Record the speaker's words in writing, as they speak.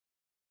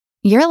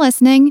You're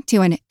listening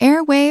to an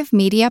Airwave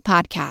Media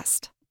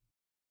Podcast.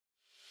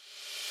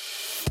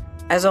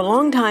 As a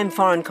longtime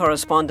foreign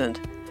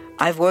correspondent,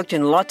 I've worked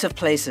in lots of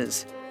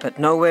places, but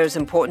nowhere as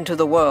important to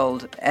the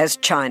world as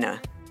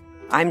China.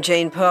 I'm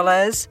Jane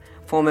Perlez,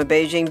 former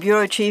Beijing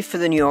bureau chief for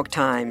the New York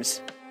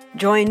Times.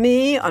 Join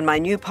me on my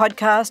new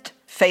podcast,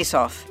 Face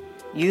Off,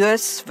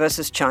 U.S.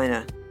 versus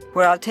China,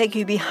 where I'll take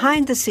you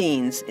behind the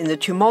scenes in the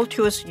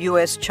tumultuous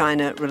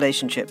U.S.-China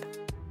relationship.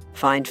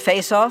 Find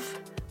Face Off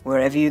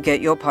wherever you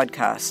get your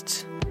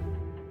podcasts.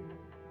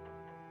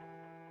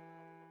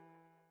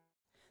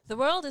 The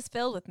world is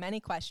filled with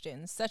many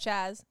questions, such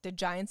as, did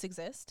giants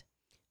exist?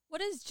 What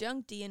is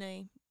junk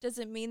DNA? Does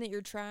it mean that you're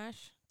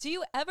trash? Do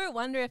you ever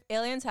wonder if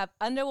aliens have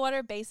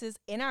underwater bases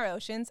in our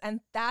oceans,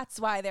 and that's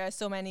why there are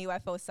so many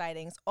UFO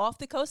sightings off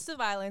the coasts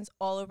of islands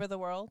all over the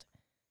world?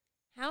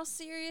 How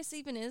serious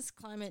even is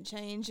climate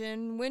change,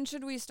 and when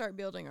should we start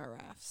building our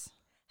rafts?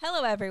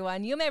 Hello,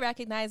 everyone. You may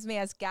recognize me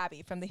as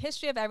Gabby from the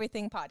History of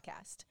Everything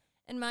podcast.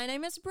 And my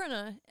name is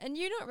Bruna, and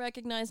you don't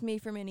recognize me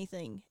from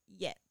anything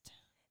yet.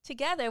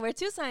 Together, we're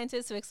two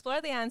scientists who explore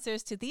the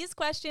answers to these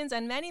questions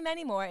and many,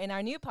 many more in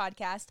our new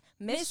podcast,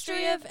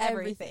 Mystery of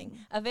Everything,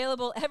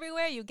 available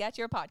everywhere you get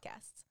your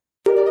podcasts.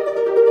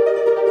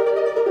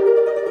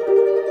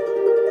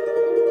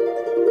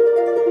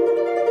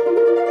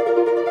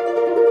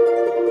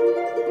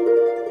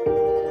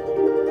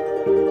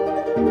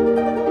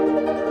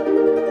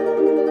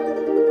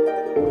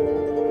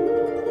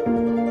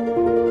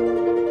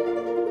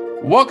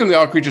 Welcome to the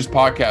All Creatures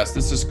Podcast.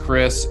 This is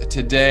Chris.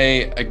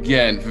 Today,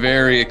 again,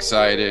 very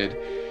excited.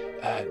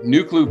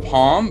 Nuklu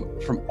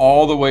Phom from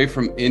all the way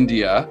from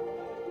India.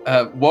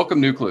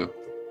 Welcome, Nuklu.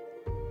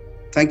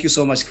 Thank you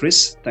so much,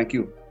 Chris. Thank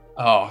you.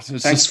 Oh,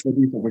 thanks for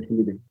this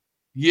opportunity.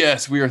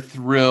 Yes, we are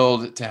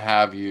thrilled to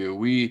have you.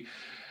 We,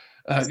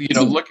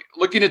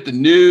 looking at the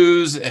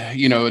news,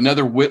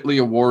 another Whitley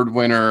Award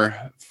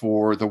winner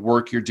for the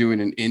work you're doing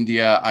in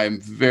India.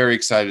 I'm very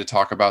excited to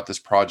talk about this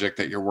project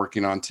that you're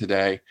working on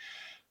today.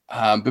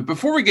 But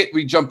before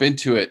we jump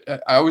into it,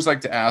 I always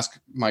like to ask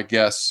my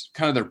guests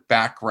kind of their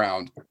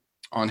background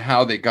on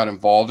how they got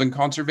involved in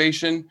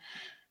conservation,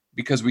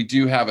 because we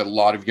do have a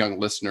lot of young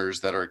listeners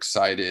that are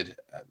excited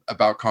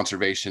about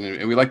conservation,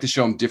 and we like to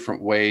show them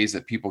different ways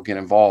that people get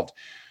involved.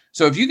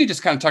 So if you could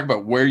just kind of talk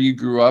about where you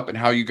grew up and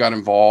how you got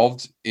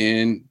involved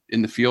in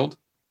the field.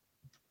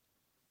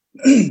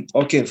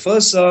 Okay,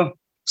 first,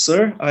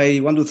 sir,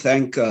 I want to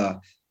thank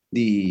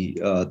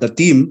the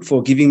team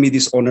for giving me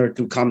this honor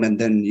to come and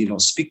then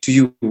speak to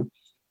you.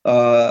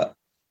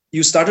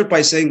 You started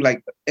by saying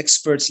like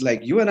experts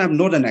like you, and I'm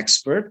not an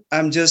expert.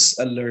 I'm just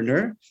a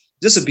learner,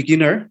 just a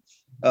beginner.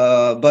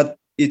 But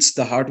it's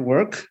the hard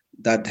work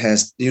that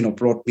has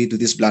brought me to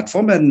this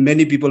platform, and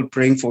many people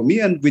praying for me,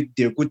 and with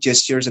their good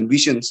gestures and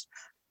wishes,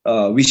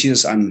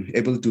 I'm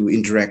able to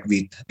interact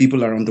with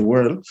people around the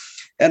world.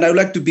 And I would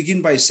like to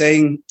begin by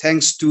saying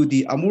thanks to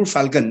the Amur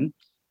Falcon,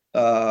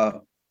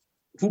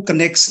 who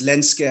connects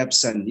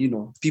landscapes and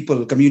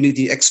people,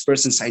 community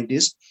experts and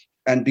scientists.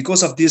 And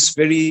because of this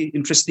very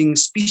interesting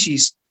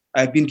species,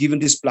 I've been given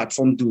this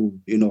platform to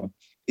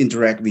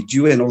interact with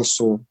you and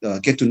also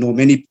get to know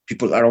many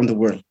people around the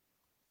world.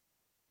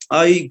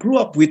 I grew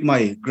up with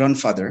my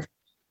grandfather,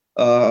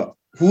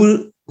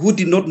 who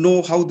did not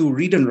know how to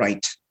read and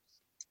write.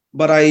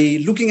 But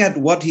looking at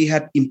what he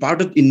had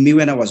imparted in me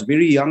when I was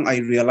very young, I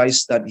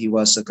realized that he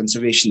was a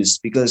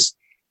conservationist, because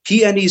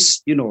he and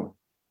his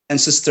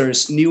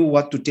ancestors knew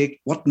what to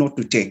take, what not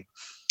to take.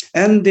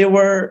 And they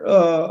were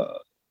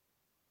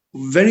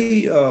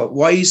very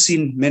wise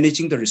in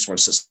managing the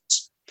resources.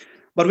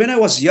 But when I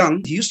was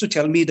young, he used to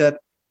tell me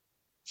that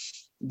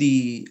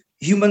the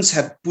humans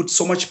had put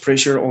so much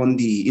pressure on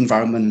the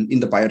environment in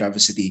the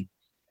biodiversity.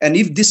 And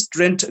if this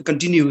trend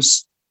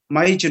continues,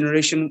 my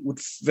generation would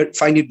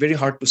find it very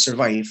hard to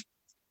survive.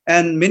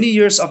 And many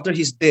years after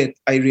his death,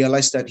 I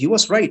realized that he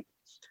was right.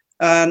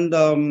 And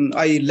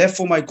I left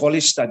for my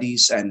college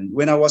studies. And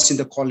when I was in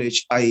the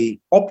college, I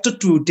opted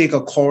to take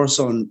a course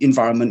on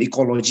environment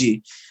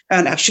ecology,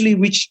 and actually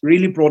which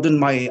really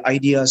broadened my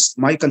ideas,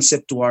 my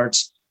concept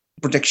towards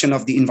protection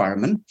of the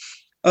environment.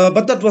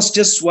 But that was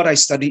just what I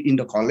studied in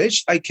the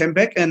college. I came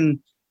back and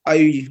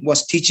I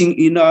was teaching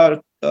in a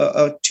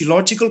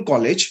theological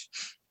college,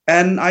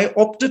 and I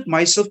opted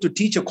myself to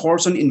teach a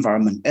course on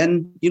environment.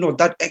 And,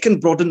 that I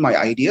can broaden my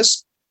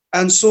ideas.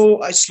 And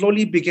so I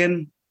slowly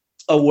began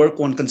a work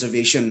on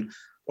conservation,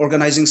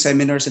 organizing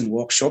seminars and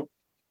workshops.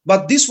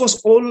 But this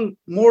was all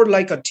more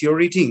like a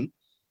theory thing.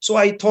 So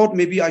I thought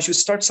maybe I should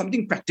start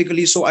something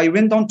practically. So I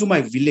went down to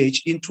my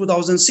village in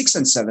 2006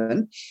 and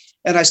 2007,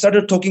 and I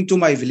started talking to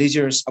my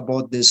villagers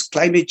about this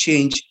climate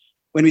change.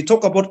 When we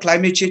talk about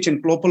climate change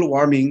and global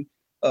warming,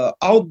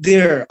 out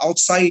there,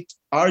 outside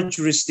our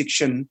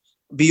jurisdiction,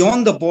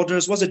 beyond the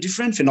borders, was a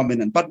different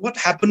phenomenon. But what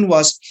happened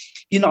was,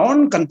 in our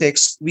own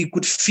context, we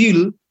could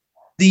feel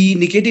the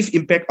negative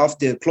impact of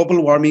the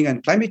global warming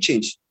and climate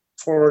change.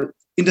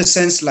 In the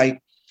sense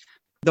like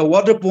the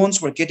water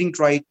ponds were getting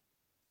dry,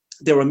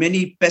 there were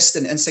many pests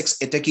and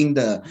insects attacking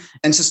the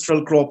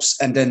ancestral crops,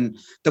 and then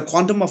the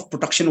quantum of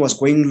production was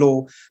going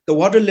low. The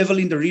water level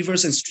in the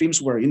rivers and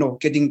streams were,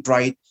 getting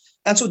dried.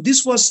 And so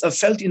this was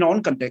felt in our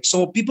own context.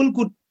 So people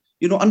could,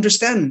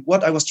 understand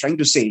what I was trying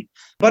to say.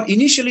 But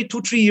initially,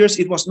 2-3 years,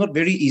 it was not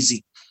very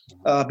easy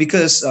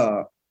because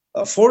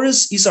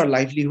forest is our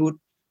livelihood.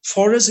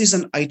 Forest is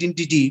an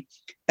identity.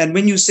 And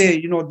when you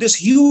say, this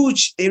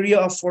huge area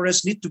of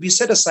forest need to be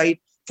set aside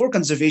for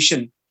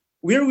conservation,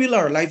 where will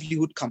our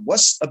livelihood come?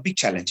 Was a big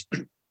challenge,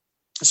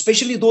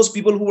 especially those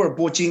people who were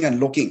poaching and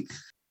logging.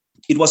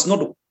 It was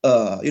not,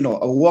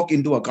 a walk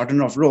into a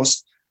garden of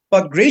rose.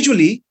 But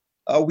gradually,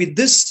 with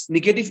this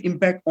negative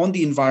impact on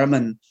the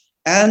environment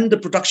and the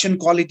production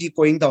quality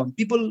going down,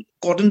 people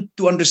gotten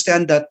to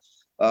understand that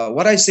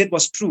what I said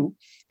was true.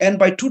 And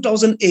by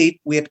 2008,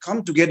 we had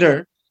come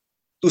together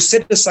to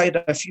set aside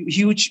a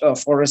huge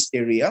forest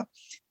area.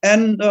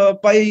 And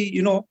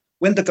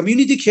when the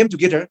community came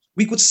together,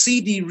 we could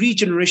see the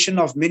regeneration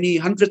of many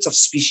hundreds of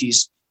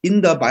species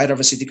in the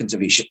biodiversity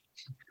conservation.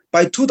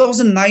 By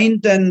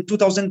 2009 and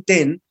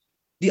 2010,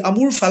 the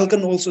Amur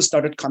falcon also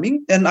started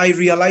coming. And I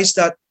realized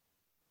that,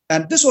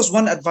 and this was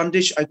one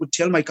advantage I could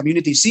tell my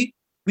community, see,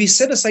 we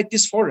set aside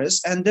this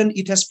forest and then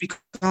it has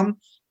become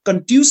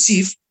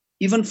conducive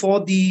even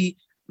for the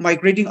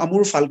migrating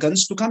Amur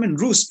falcons to come and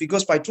roost,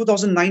 because by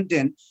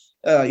 2009-10,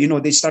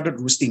 they started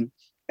roosting.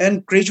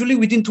 And gradually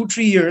within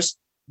 2-3 years,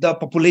 the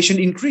population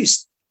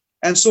increased.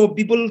 And so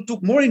people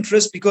took more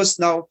interest because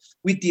now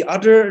with the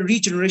other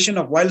regeneration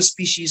of wild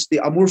species, the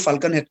Amur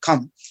falcon had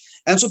come.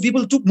 And so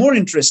people took more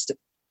interest.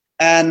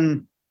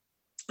 And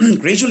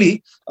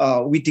gradually,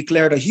 we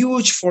declared a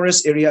huge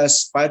forest area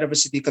as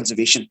biodiversity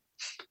conservation.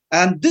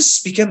 And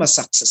this became a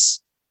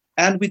success.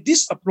 And with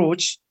this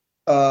approach,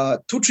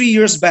 2-3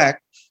 years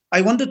back,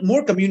 I wanted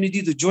more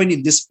community to join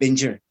in this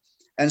venture.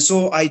 And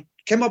so I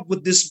came up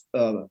with this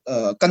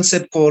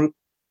concept called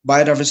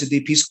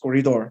Biodiversity Peace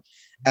Corridor.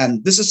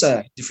 And this is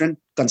a different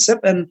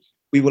concept, and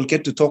we will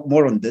get to talk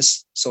more on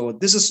this. So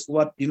this is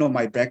what,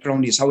 my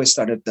background is, how I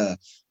started the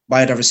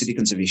biodiversity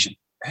conservation.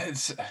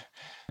 It's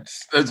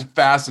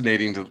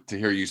fascinating to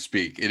hear you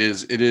speak. It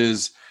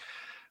is,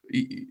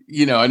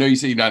 I know you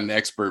say you're not an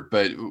expert,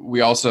 but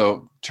we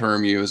also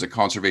term you as a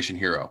conservation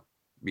hero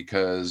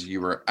because you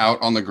were out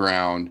on the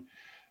ground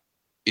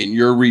in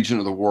your region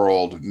of the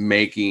world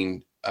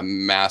making a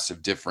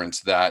massive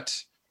difference that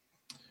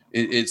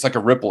it's like a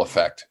ripple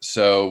effect.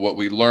 So what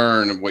we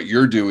learn, what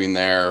you're doing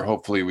there,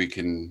 hopefully we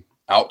can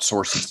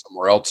outsource it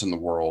somewhere else in the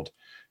world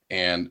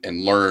and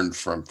learn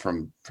from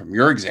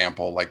your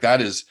example. Like that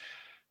is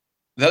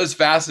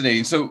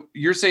fascinating. So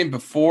you're saying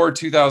before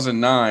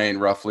 2009,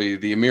 roughly,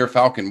 the Amur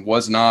falcon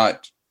was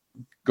not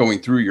going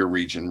through your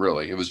region,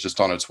 really. It was just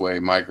on its way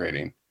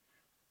migrating.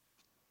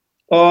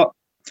 Well,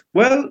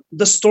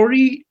 the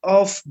story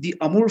of the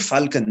Amur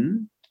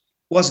falcon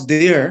was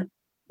there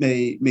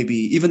maybe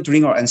even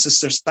during our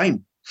ancestors'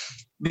 time,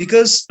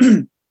 because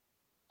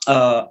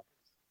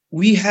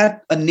we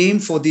had a name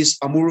for this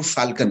Amur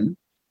falcon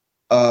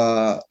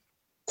called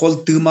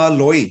Tuma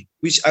Loi,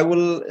 which I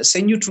will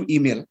send you through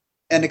email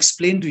and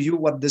explain to you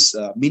what this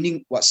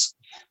meaning was.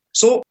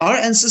 So our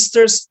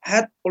ancestors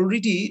had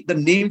already the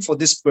name for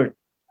this bird.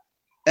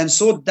 And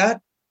so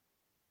that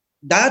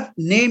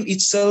name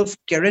itself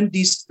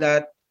guarantees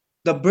that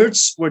the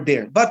birds were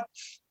there, but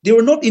they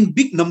were not in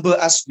big number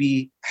as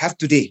we have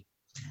today.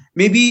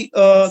 Maybe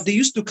they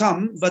used to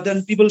come, but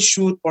then people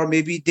shoot, or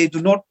maybe they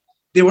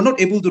were not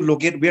able to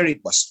locate where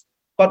it was.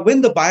 But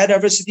when the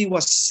biodiversity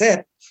was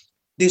set,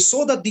 they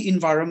saw that the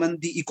environment,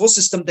 the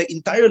ecosystem, the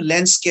entire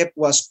landscape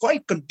was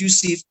quite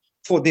conducive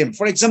for them.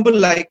 For example,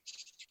 like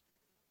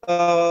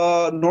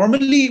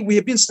normally we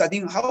have been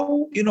studying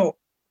how,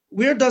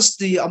 where does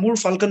the Amur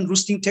falcon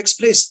roosting takes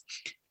place?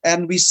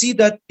 And we see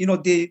that,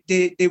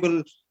 they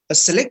will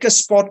select a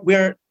spot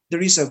where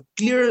there is a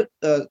clear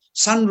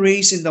sun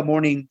rays in the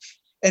morning.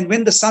 And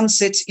when the sun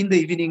sets in the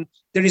evening,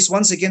 there is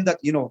once again that,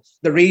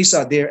 the rays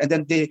are there, and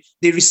then they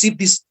receive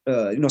this,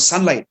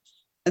 sunlight.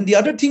 And the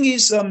other thing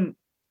is,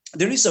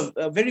 there is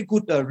a very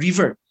good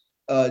river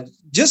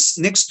just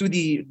next to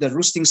the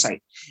roosting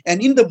site.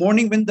 And in the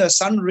morning, when the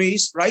sun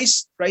rays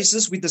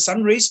rises with the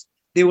sun rays,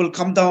 they will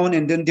come down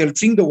and then they'll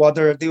drink the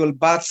water, they will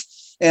bath,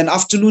 and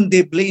afternoon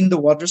they play in the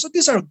water. So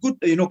these are good,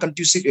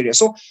 conducive areas.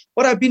 So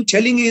what I've been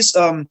telling is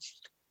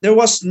there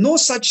was no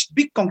such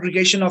big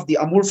congregation of the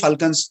Amur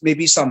falcons,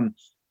 maybe some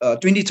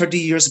 20, 30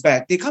 years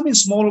back. They come in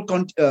small,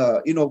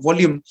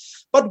 volume.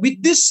 But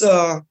with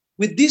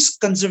this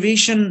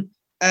conservation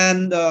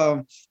and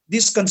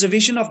this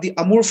conservation of the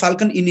Amur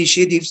falcon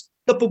initiatives,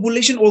 the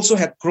population also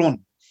had grown.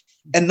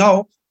 And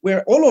now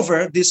we're all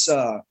over this,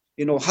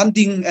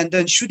 hunting and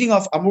then shooting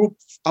of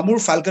Amur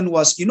falcon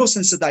was,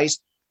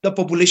 sensitized. The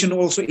population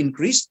also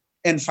increased.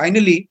 And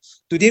finally,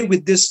 today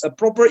with this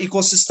proper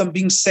ecosystem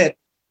being set,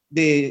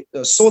 they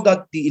saw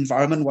that the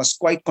environment was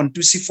quite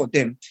conducive for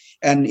them.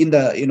 And in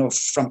the,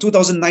 from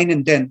 2009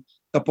 and then,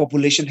 the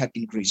population had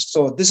increased.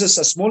 So this is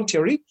a small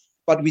theory,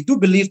 but we do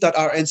believe that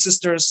our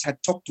ancestors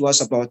had talked to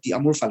us about the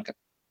Amur falcon.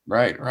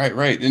 Right.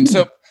 And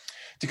so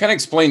to kind of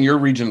explain your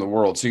region of the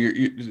world, so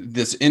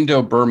this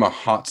Indo-Burma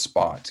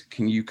hotspot,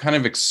 can you kind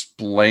of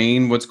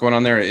explain what's going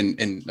on there?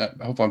 In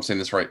I hope I'm saying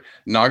this right,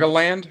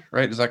 Nagaland,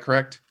 right? Is that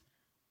correct?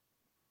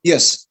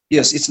 Yes,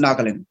 it's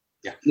Nagaland.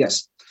 Yeah.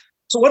 Yes.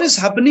 So what is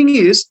happening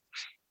is,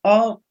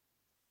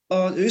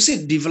 you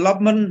see,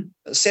 development,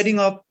 setting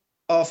up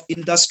of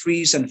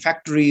industries and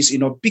factories,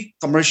 big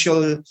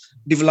commercial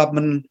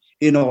development,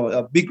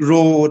 a big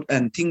road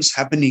and things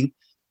happening,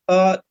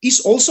 is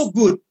also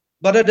good.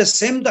 But at the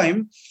same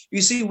time,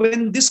 you see,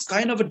 when this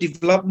kind of a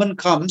development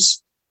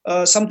comes,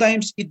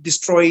 sometimes it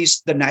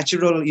destroys the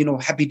natural,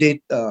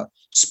 habitat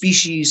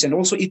species, and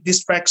also it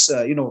distracts,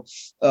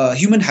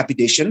 human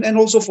habitation, and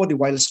also for the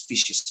wild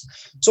species.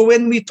 So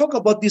when we talk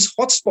about this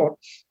hotspot,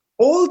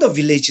 all the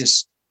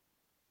villages,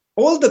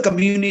 all the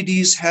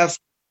communities have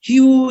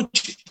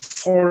huge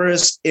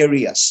forest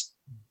areas.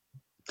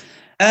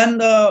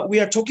 And we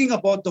are talking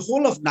about the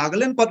whole of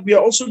Nagaland, but we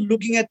are also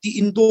looking at the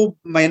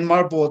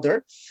Indo-Myanmar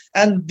border.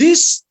 And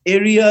these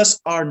areas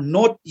are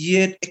not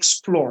yet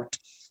explored.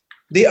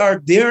 They are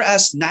there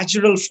as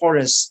natural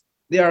forests.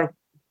 They are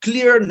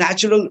clear,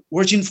 natural,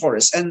 virgin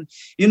forests. And,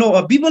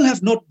 people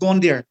have not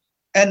gone there.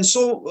 And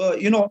so,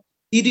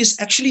 it is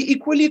actually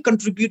equally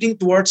contributing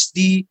towards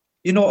the,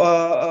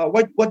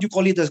 what you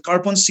call it, the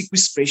carbon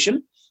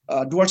sequestration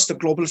towards the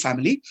global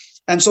family.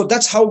 And so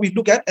that's how we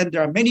look at, and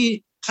there are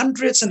many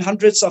hundreds and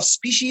hundreds of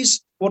species,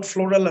 both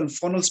floral and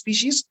faunal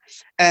species,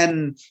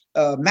 and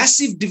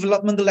massive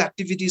developmental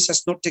activities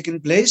has not taken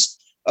place.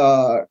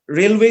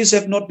 Railways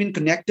have not been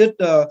connected.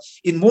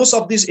 In most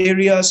of these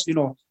areas,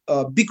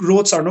 big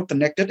roads are not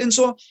connected. And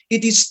so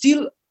it is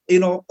still,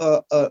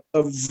 a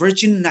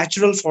virgin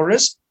natural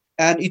forest,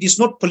 and it is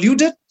not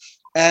polluted.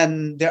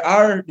 And there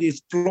are the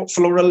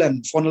floral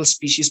and faunal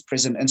species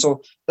present. And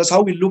so that's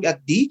how we look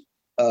at the,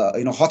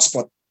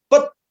 hotspot.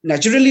 But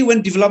naturally,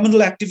 when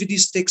developmental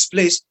activities takes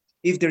place,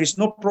 if there is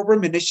no proper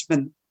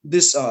management,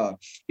 this,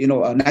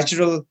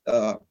 natural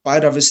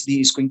biodiversity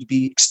is going to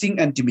be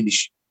extinct and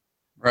diminish.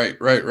 Right.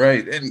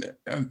 And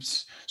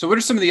so what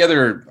are some of the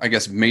other, I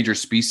guess, major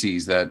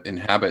species that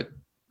inhabit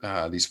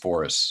these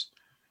forests?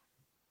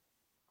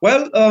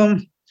 Well,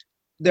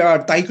 there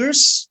are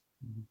tigers,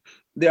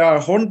 there are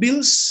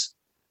hornbills,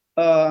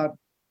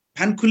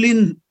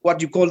 pangolin,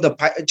 what you call the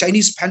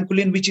Chinese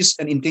pangolin, which is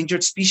an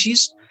endangered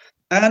species.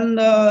 And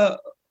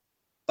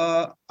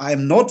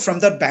I'm not from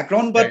that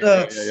background, but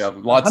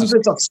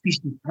hundreds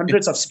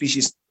of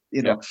species,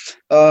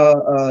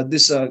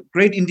 this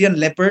great Indian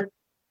leopard,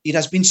 it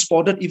has been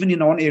spotted even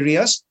in our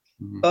areas.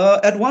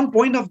 At one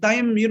point of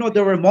time,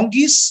 there were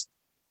monkeys.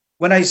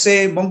 When I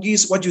say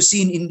monkeys, what you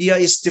see in India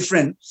is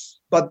different,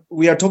 but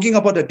we are talking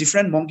about the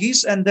different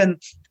monkeys. And then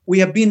we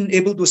have been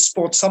able to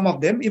spot some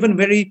of them, even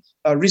very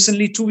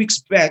recently, 2 weeks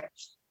back,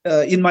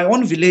 in my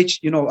own village,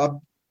 a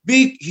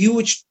big,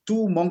 huge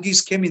 2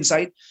 monkeys came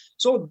inside.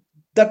 So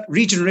that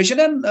regeneration,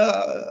 and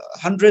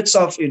hundreds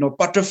of,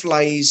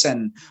 butterflies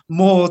and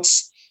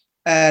moths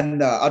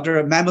and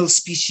other mammal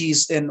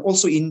species, and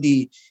also in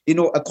the,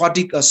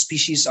 aquatic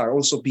species are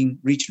also being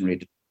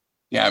regenerated.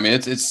 Yeah, I mean,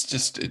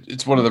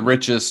 it's one of the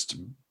richest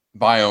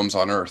biomes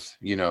on Earth.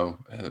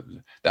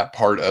 That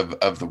part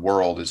of the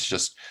world is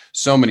just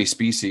so many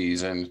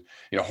species, and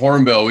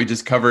hornbill. We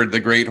just covered the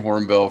great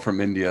hornbill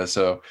from India,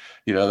 so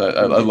that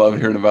I love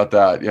hearing about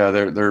that. Yeah,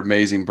 they're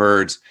amazing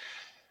birds.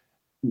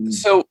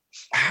 So,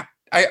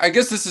 I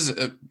guess this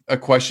is a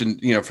question,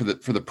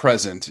 for the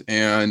present,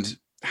 and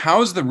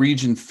how's the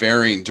region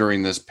faring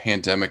during this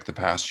pandemic the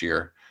past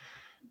year?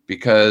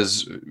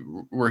 Because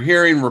we're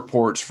hearing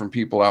reports from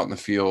people out in the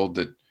field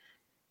that,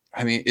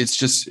 I mean, it's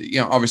just,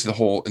 obviously the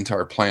whole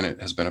entire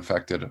planet has been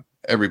affected.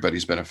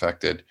 Everybody's been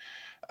affected.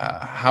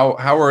 How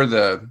are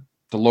the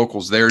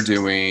locals there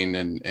doing,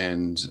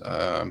 and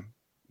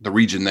the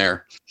region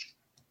there?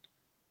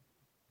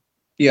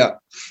 Yeah.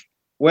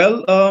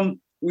 Well,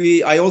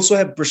 I also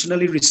have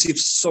personally received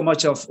so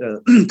much of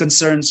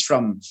concerns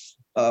from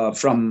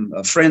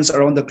friends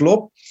around the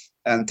globe,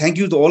 and thank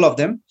you to all of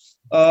them.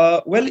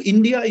 Well,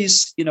 India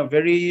is in a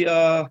very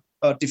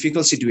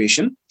difficult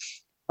situation.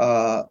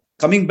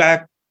 Coming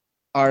back,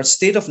 our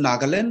state of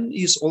Nagaland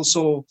is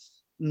also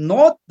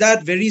not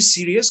that very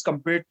serious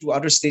compared to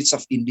other states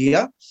of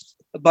India,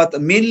 but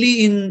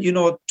mainly in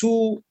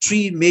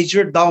 2-3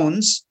 major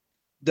towns,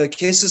 the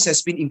cases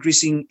has been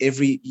increasing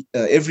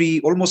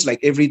every almost like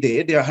every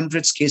day. There are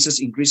hundreds cases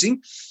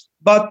increasing,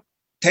 but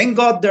thank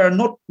God there are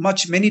not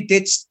many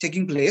deaths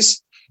taking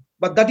place.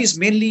 But that is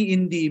mainly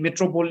in the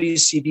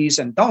metropolis, cities,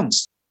 and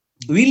towns.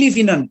 We live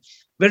in a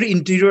very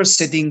interior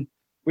setting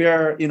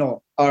where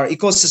our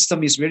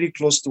ecosystem is very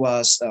close to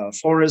us.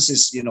 Forest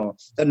is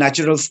the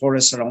natural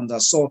forest around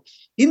us. So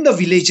in the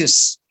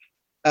villages,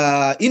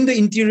 in the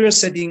interior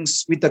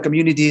settings with the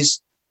communities,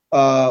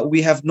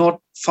 we have not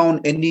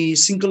found any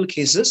single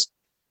cases,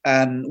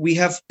 and we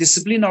have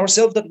disciplined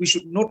ourselves that we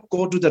should not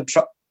go to the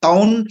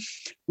town.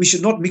 We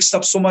should not mix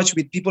up so much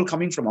with people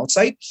coming from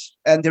outside.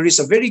 And there is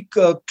a very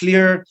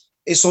clear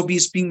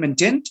SOPs being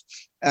maintained.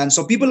 And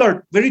so people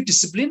are very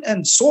disciplined.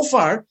 And so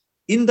far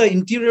in the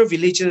interior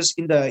villages,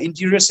 in the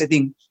interior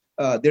setting,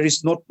 there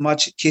is not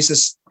much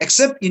cases,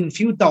 except in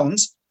few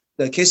towns.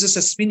 The cases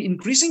has been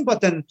increasing,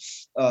 but then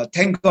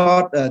thank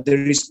God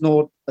there is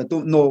no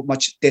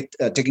much death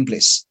taking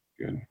place.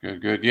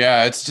 Good.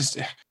 Yeah, it's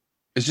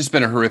just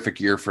been a horrific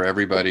year for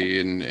everybody,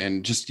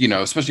 and just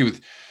especially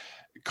with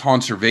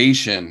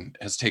conservation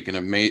has taken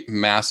a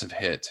massive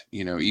hit.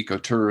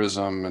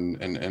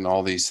 Ecotourism and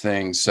all these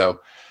things.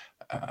 So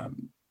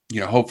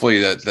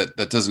hopefully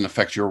that doesn't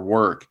affect your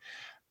work.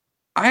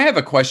 I have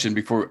a question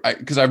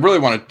because I really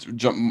want to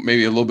jump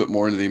maybe a little bit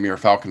more into the Amur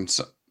Falcon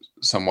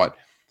somewhat.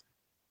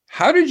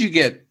 How did you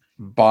get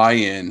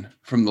buy-in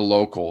from the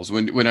locals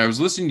when I was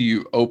listening to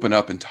you open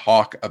up and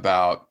talk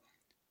about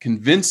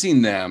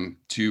convincing them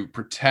to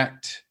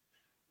protect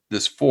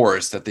this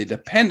forest that they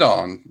depend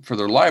on for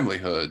their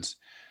livelihoods?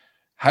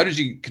 How did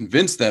you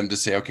convince them to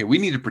say, okay, we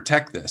need to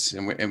protect this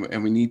and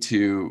we need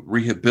to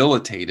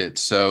rehabilitate it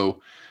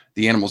so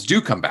the animals do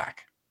come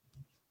back?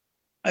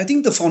 I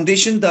think the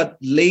foundation that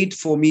laid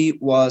for me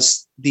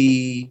was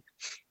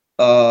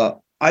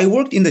I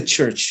worked in the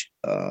church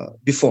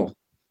before.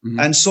 Mm-hmm.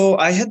 And so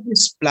I had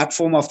this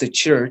platform of the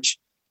church,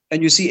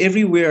 and you see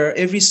everywhere,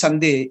 every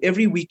Sunday,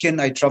 every weekend,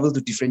 I travel to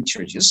different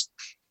churches.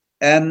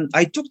 And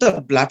I took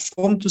the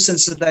platform to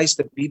sensitize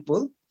the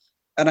people.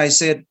 And I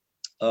said,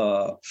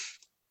 what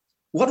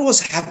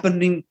was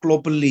happening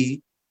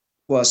globally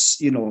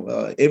was,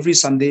 every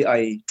Sunday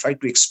I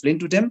tried to explain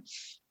to them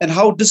and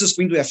how this is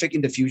going to affect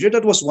in the future.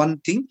 That was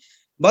one thing.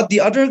 But the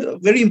other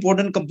very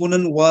important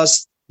component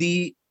was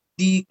the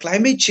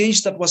climate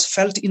change that was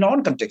felt in our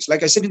own context.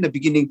 Like I said in the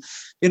beginning,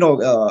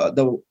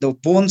 the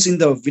ponds in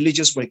the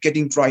villages were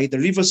getting dry, the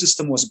river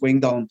system was going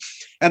down,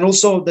 and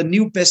also the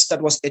new pest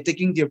that was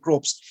attacking their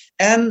crops.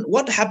 And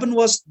what happened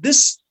was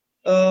this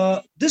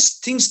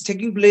things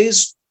taking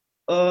place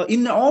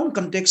in our own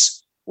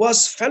context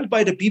was felt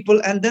by the people,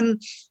 and then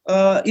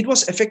it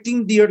was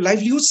affecting their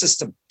livelihood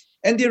system.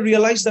 And they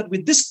realized that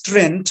with this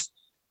trend,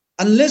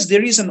 unless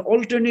there is an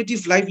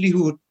alternative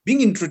livelihood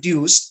being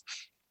introduced,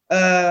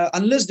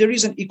 unless there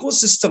is an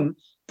ecosystem,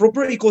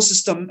 proper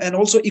ecosystem, and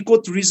also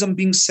ecotourism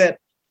being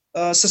set,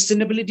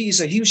 sustainability is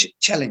a huge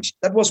challenge.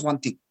 That was one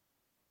thing.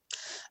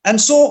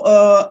 And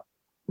so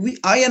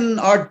I and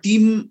our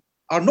team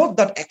are not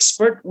that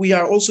expert. We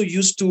are also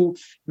used to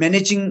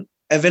managing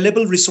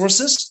available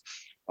resources.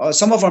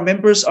 Some of our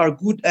members are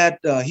good at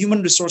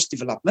human resource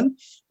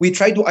development. We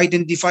try to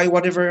identify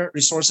whatever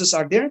resources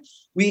are there.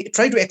 We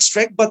try to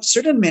extract, but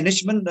certain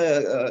management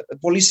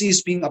policy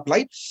is being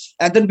applied.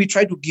 And then we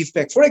try to give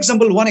back. For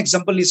example, one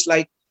example is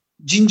like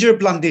ginger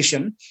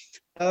plantation.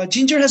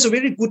 Ginger has a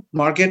very good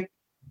market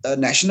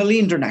nationally,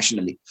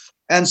 internationally.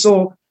 And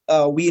so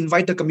we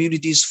invite the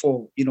communities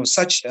for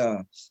such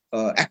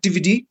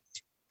activity.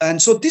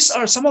 And so these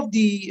are some of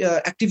the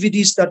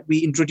activities that we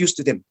introduced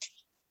to them.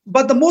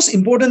 But the most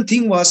important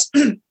thing was,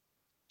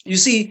 you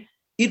see,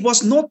 it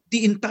was not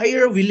the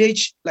entire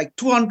village, like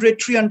 200,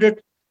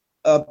 300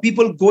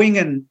 people going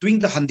and doing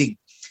the hunting.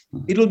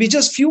 It will be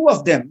just few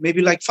of them,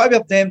 maybe like 5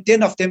 of them,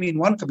 10 of them in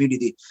one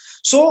community.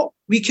 So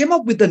we came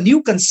up with a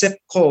new concept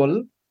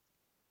called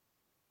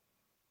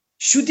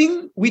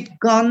shooting with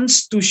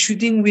guns to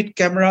shooting with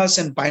cameras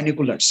and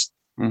binoculars.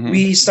 Mm-hmm.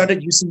 We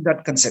started using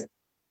that concept.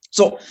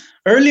 So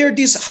earlier,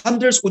 these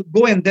hunters would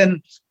go and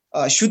then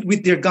shoot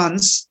with their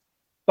guns.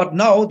 But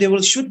now they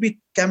will shoot with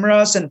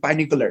cameras and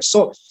binoculars.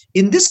 So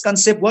in this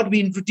concept, what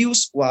we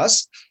introduced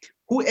was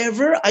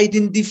whoever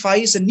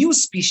identifies a new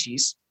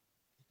species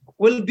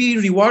will be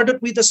rewarded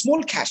with a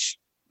small cash.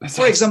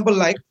 For example,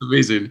 like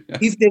amazing.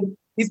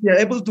 if they're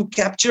able to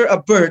capture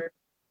a bird,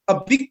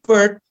 a big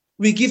bird,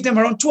 we give them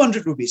around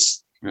 200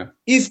 rupees. Yeah.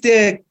 If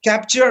they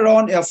capture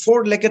around a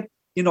 4-legged,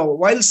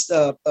 wild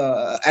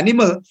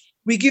animal,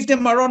 we give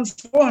them around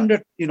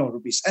 400,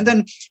 rupees. And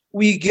then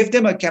we give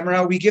them a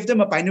camera, we give them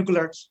a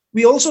binocular.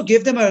 We also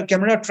give them a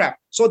camera trap.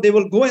 So they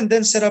will go and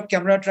then set up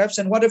camera traps,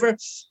 and whatever,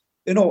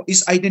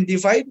 is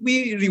identified,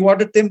 we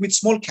rewarded them with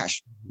small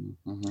cash.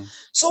 Mm-hmm.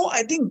 So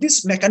I think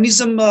this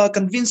mechanism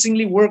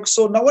convincingly works.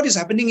 So now what is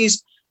happening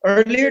is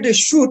earlier they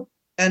shoot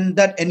and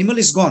that animal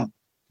is gone.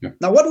 Yeah.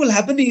 Now what will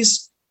happen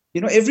is,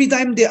 every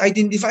time they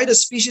identify the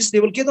species, they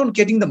will get on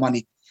getting the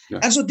money. Yeah.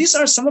 And so these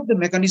are some of the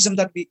mechanisms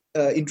that we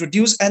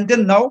introduced. And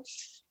then now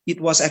it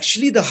was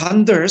actually the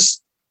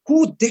hunters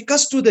who take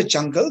us to the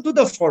jungle, to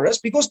the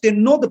forest, because they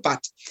know the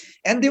path.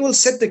 And they will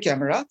set the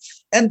camera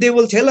and they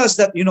will tell us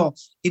that,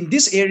 in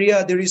this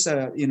area, there is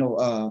a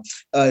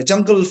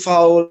jungle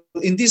fowl.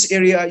 In this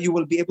area, you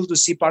will be able to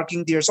see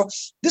parking deer. So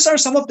these are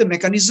some of the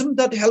mechanisms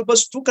that help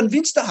us to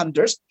convince the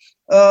hunters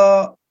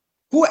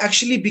who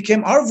actually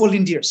became our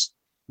volunteers.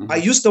 I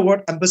use the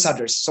word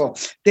ambassadors. So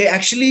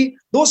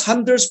those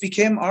hunters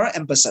became our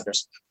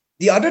ambassadors.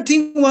 The other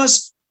thing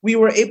was we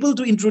were able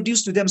to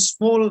introduce to them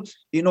small,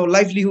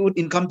 livelihood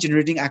income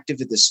generating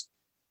activities.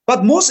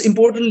 But most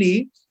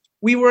importantly,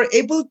 we were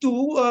able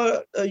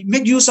to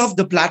make use of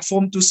the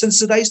platform to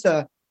sensitize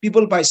the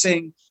people by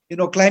saying,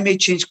 climate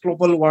change,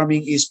 global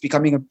warming is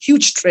becoming a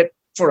huge threat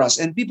for us.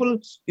 And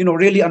people,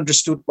 really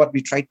understood what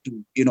we tried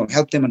to,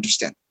 help them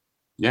understand.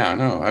 Yeah, I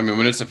know. I mean,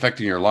 when it's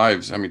affecting your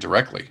lives, I mean,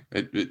 directly,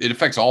 it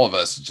affects all of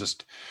us.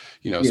 Just,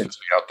 especially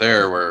out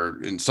there,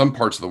 where in some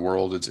parts of the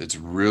world, it's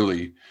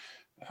really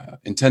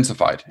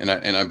intensified, and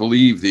I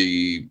believe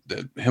the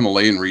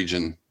Himalayan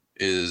region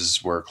is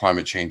where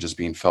climate change is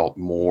being felt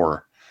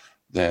more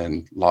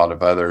than a lot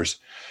of others.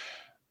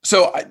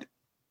 So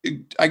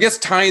I guess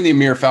tying the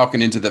Amur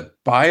Falcon into the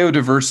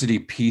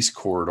biodiversity peace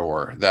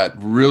corridor that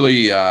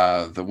really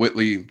the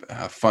Whitley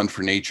Fund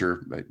for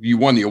Nature you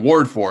won the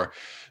award for.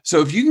 So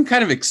if you can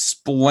kind of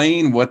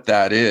explain what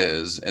that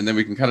is, and then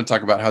we can kind of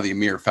talk about how the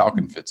Amur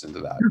Falcon fits into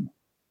that.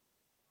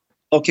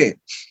 Okay.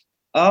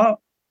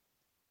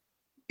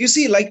 You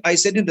see, like I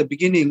said in the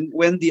beginning,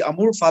 when the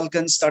Amur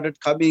Falcon started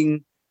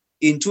coming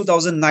in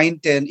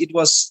 2009-10, it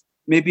was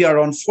maybe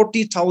around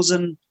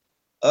 40,000,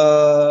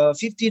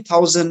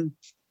 50,000.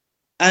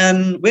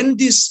 And when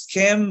this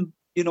came,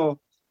 in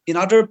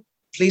other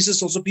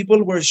places also,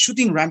 people were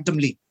shooting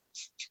randomly.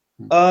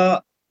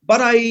 But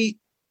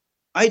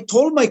I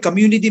told my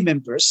community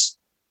members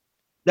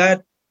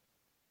that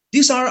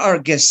these are our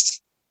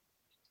guests,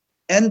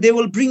 and they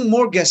will bring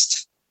more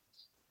guests.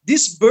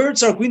 These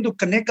birds are going to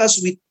connect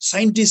us with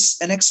scientists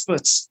and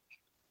experts.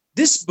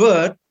 This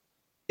bird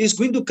is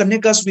going to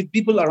connect us with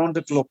people around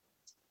the globe,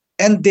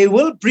 and they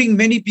will bring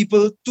many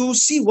people to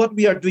see what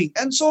we are doing.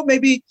 And so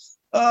maybe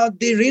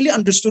they really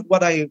understood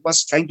what I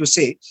was trying to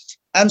say.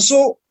 And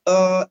so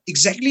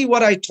exactly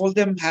what I told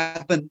them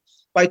happened.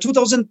 By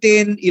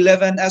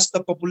 2010-11, as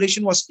the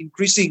population was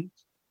increasing,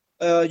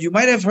 you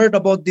might have heard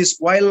about this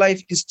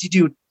Wildlife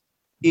Institute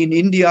in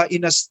India,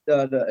 in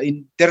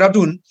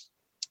Dehradun.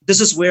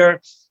 This is where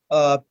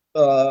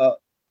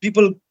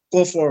people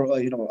go for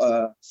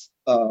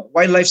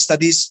wildlife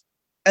studies.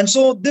 And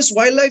so this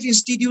Wildlife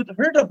Institute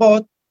heard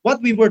about what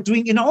we were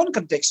doing in our own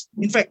context.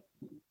 In fact,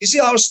 you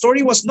see, our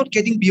story was not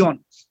getting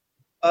beyond.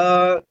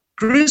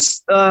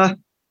 Chris,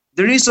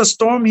 there is a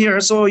storm here,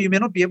 so you may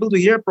not be able to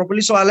hear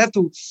properly. So I'll have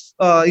to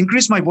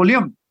increase my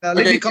volume. Let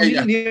me come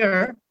in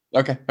here.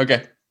 Okay.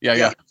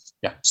 Yeah.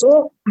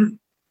 So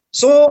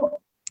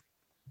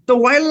the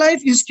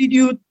Wildlife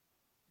Institute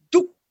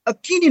took a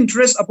keen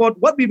interest about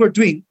what we were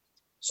doing.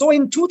 So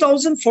in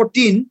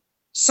 2014,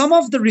 some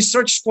of the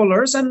research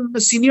scholars and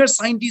the senior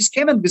scientists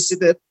came and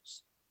visited.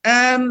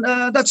 And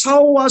that's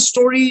how our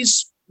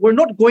stories were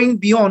not going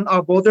beyond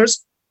our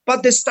borders,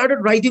 but they started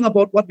writing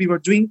about what we were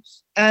doing.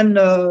 And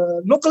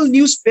local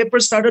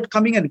newspapers started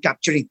coming and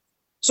capturing.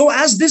 So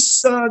as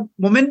this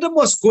momentum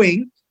was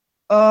going,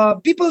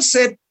 people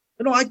said,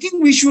 I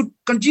think we should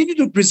continue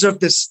to preserve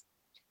this.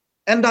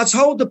 And that's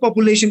how the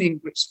population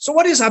increased. So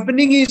what is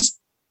happening is,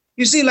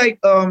 you see, like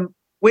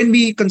when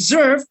we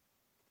conserve,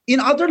 in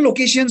other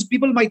locations,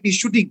 people might be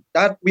shooting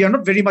that we are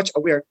not very much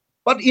aware.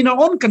 But in our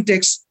own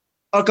context,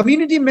 our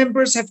community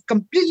members have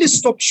completely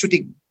stopped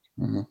shooting.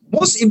 Mm-hmm.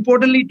 Most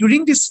importantly,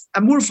 during this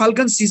Amur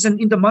Falcon season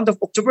in the month of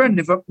October and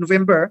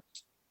November,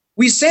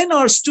 we send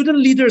our student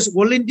leaders,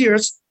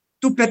 volunteers,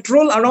 to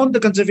patrol around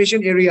the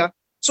conservation area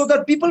so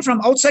that people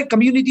from outside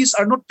communities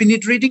are not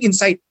penetrating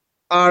inside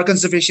our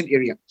conservation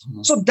area.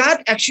 Mm-hmm. So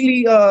that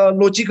actually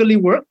logically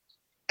worked.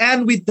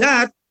 And with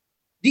that,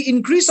 the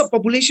increase of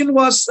population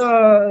was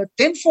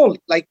tenfold,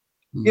 like,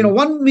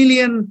 1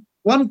 million,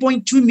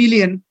 1.2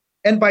 million.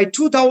 And by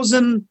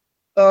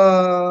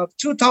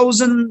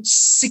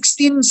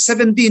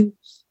 2016-17,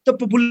 the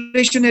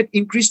population had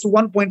increased to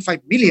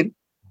 1.5 million.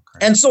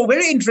 Okay. And so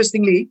very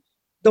interestingly,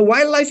 the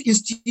Wildlife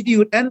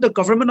Institute and the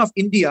government of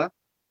India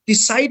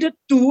decided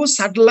to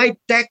satellite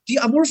tag the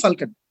Amur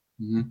Falcon.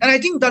 Mm-hmm. And I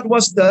think that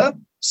was the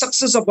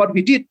success of what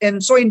we did.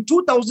 And so in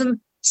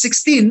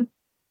 2016,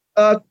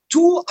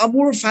 2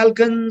 Amur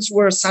Falcons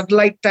were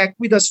satellite tagged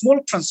with a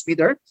small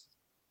transmitter.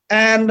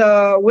 And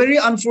very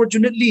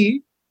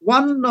unfortunately,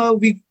 one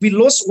we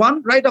lost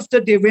one right after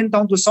they went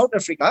down to South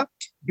Africa.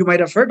 You might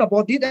have heard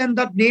about it, and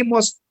that name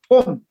was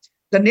Phom.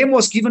 The name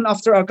was given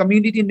after our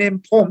community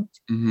name Phom,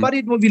 but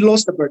we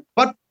lost the bird.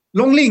 But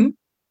Longling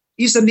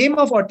is the name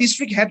of our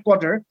district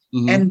headquarters,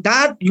 and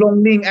that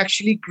Longling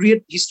actually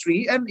created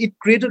history and it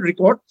created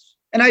record.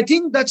 And I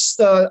think that's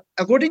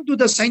according to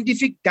the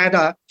scientific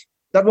data,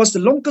 that was the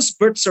longest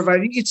bird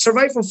surviving. It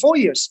survived for 4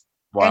 years,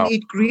 and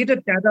it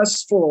created data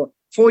for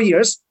 4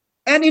 years.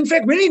 And in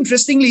fact, very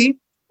interestingly,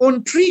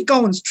 on 3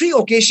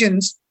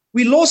 occasions,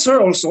 we lost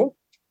her also.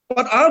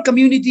 But our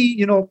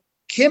community,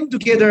 came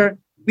together.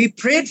 We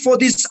prayed for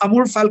this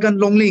Amur Falcon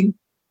Longling.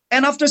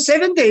 And after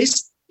 7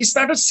 days, it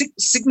started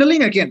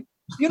signaling again.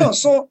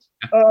 So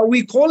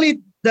we call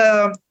it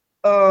the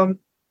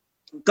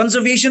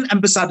conservation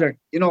ambassador.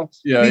 We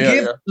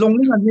gave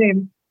Longling a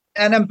name,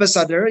 an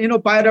ambassador,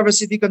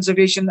 biodiversity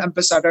conservation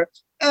ambassador,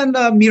 and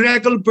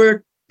miracle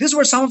bird. These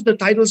were some of the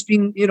titles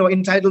being,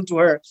 entitled to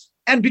her.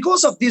 And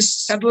because of this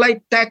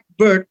satellite tag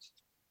bird,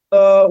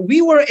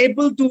 we were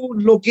able to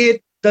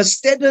locate the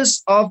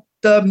status of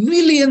the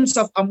millions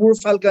of Amur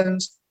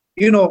Falcons,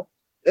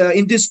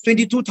 in this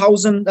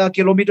 22,000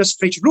 kilometer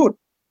stretch route.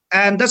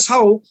 And that's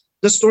how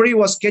the story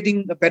was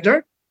getting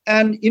better.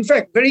 And in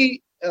fact,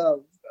 we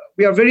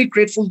are very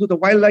grateful to the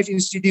Wildlife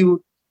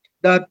Institute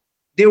that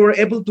they were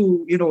able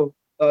to,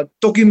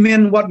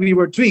 document what we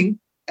were doing.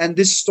 And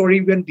this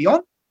story went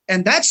beyond.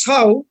 And that's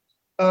how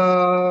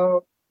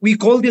we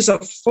call this a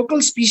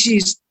focal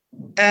species.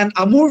 And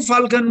Amur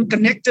Falcon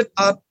connected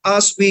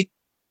us with,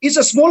 it's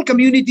a small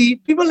community.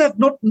 People have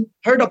not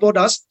heard about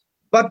us,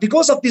 but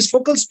because of this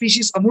focal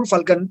species, Amur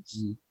Falcon,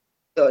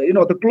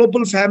 the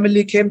global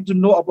family came to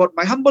know about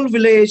my humble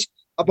village,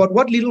 about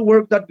what little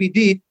work that we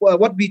did,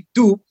 what we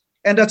do.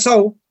 And that's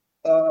how,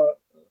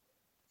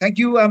 thank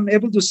you, I'm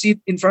able to sit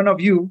in front of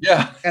you.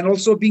 Yeah. And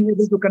also being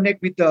able to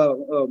connect with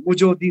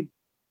Mojo Dean.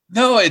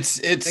 No, it's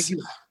Thank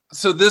you.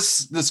 So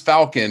this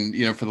Falcon,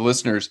 for the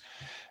listeners,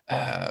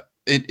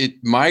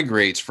 it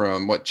migrates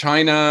from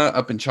China,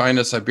 up in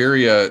China,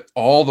 Siberia,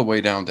 all the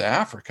way down to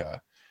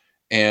Africa.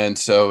 And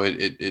so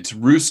it's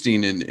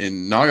roosting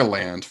in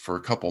Nagaland for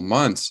a couple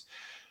months.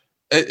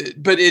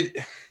 But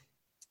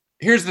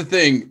here's the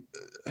thing,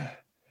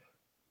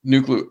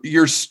 Nuklu,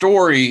 your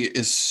story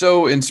is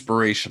so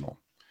inspirational.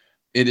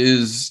 It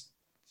is,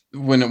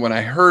 when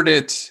I heard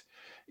it,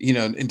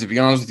 and to be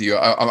honest with you,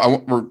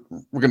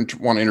 we're going to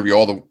want to interview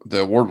all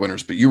the award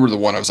winners, but you were the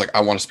one I was like,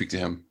 I want to speak to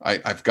him.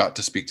 I've got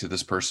to speak to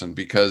this person,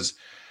 because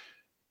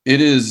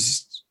it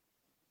is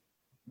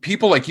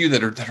people like you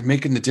that are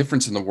making the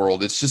difference in the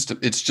world. It's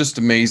just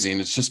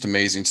amazing. It's just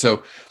amazing.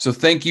 So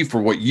thank you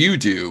for what you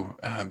do,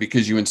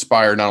 because you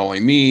inspire not only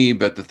me,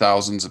 but the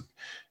thousands of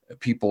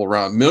people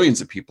around,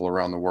 millions of people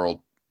around the world.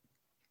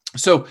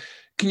 So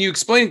can you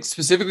explain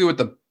specifically what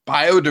the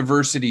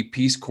biodiversity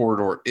peace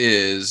corridor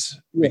is?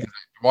 Yeah. Because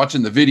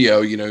watching the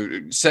video,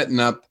 setting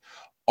up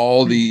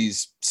all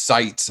these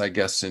sites, I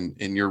guess,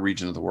 in your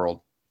region of the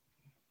world.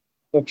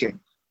 Okay.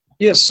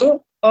 Yes.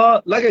 So,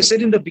 like I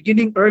said in the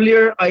beginning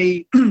earlier,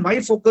 my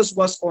focus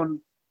was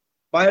on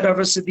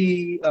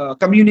biodiversity,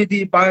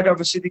 community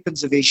biodiversity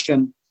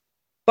conservation.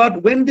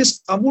 But when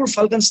this Amur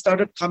Falcon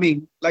started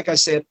coming, like I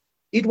said,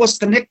 it was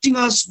connecting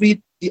us with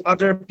the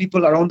other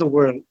people around the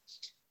world.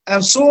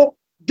 And so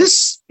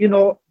this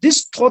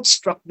thought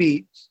struck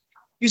me.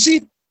 You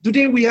see,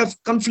 today we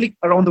have conflict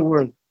around the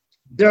world.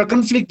 There are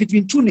conflict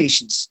between two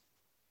nations.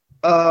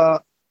 A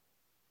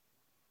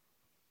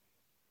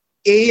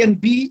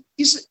and B,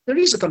 there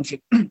is a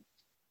conflict.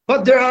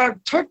 But there are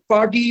third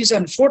parties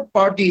and fourth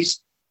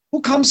parties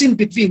who comes in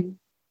between,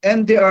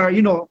 and there are,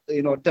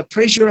 the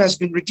pressure has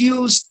been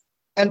reduced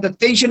and the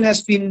tension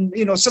has been,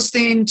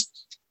 sustained.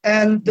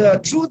 And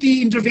through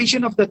the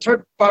intervention of the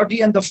third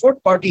party and the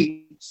fourth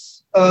party,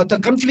 the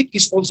conflict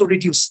is also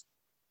reduced.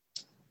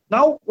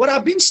 Now, what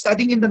I've been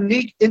studying in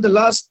the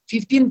last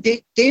 15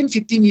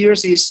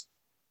 years is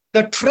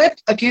the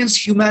threat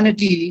against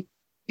humanity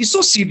is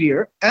so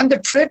severe, and the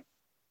threat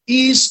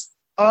is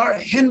our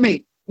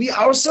handmade. We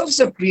ourselves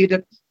have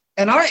created,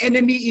 and our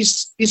enemy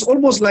is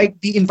almost like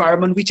the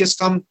environment, which has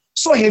come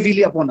so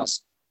heavily upon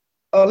us.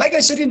 Like I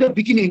said in the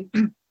beginning,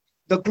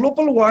 the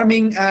global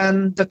warming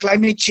and the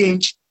climate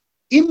change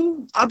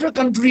in other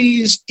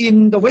countries,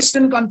 in the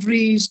Western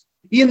countries,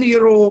 in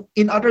Europe,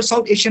 in other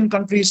South Asian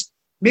countries,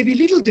 may be a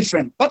little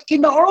different. But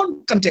in our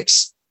own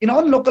context, in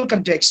our own local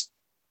context,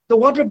 the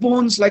water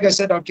bones, like I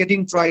said, are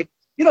getting dried.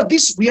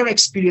 This we are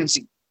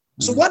experiencing.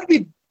 So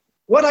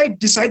what I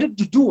decided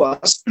to do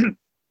was,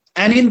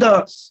 and in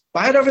the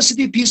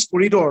biodiversity peace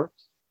corridor,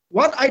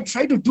 what I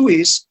try to do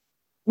is,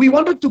 we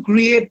wanted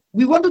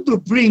to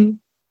bring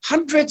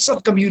hundreds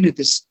of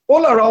communities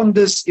all around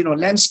this,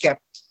 landscape.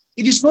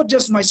 It is not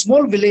just my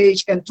small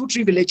village and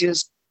 2-3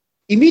 villages.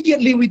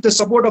 Immediately, with the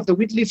support of the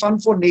Whitley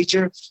Fund for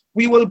Nature,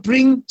 we will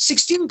bring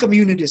 16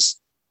 communities.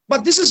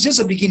 But this is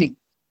just a beginning.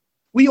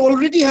 We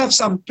already have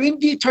some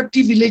 20,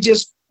 30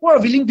 villages who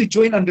are willing to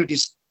join under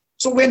this.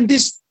 So when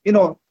this,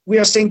 we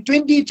are saying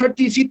 20,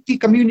 30, 50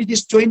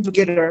 communities join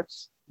together,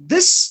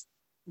 this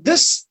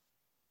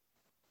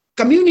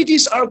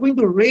communities are going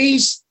to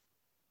raise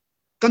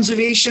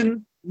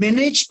conservation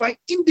managed by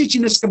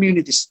indigenous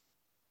communities.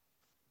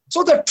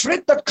 So the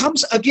threat that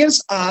comes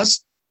against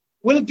us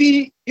will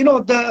be,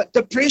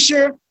 the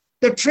pressure,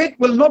 the threat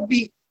will not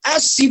be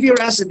as severe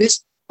as it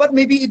is, but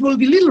maybe it will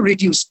be a little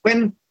reduced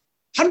when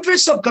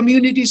hundreds of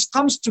communities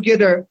comes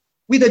together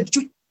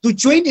to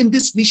join in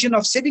this mission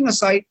of setting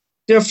aside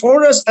their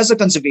forests as a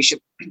conservation.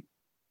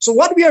 So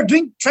what we are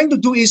trying to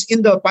do is,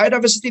 in the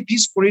biodiversity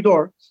peace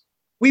corridor,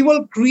 we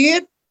will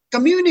create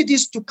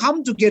communities to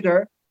come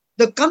together.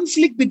 The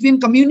conflict between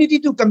community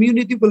to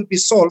community will be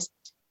solved,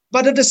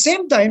 but at the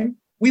same time,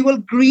 we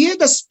will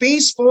create a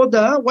space for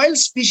the wild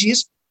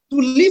species to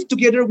live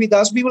together with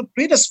us. We will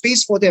create a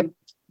space for them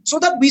so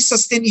that we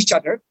sustain each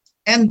other.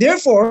 And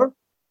therefore,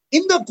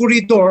 in the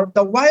corridor,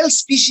 the wild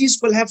species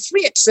will have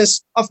free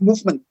access of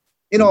movement,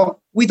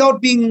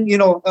 without being,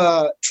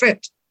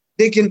 threat.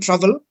 They can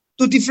travel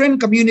to different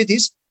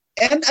communities.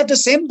 And at the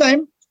same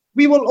time,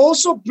 we will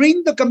also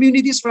bring the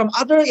communities from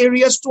other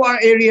areas to our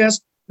areas.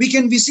 We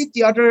can visit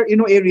the other,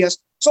 areas.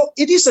 So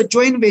it is a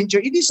joint venture.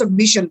 It is a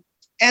mission.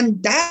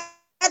 And that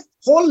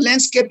whole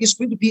landscape is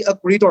going to be a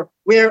corridor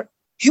where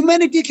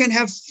humanity can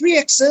have free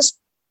access,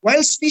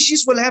 wild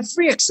species will have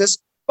free access,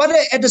 but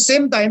at the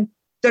same time,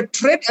 the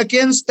threat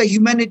against the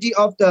humanity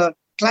of the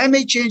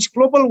climate change,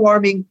 global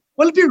warming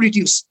will be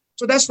reduced.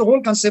 So that's the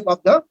whole concept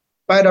of the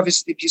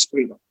biodiversity peace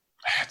corridor.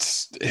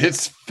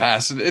 It's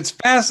fascinating. It's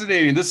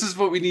fascinating. This is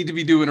what we need to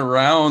be doing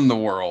around the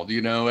world,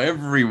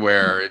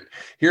 everywhere. And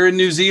here in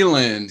New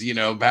Zealand,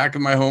 back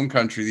in my home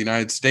country, the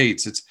United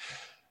States,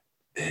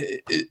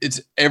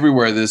 it's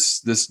everywhere.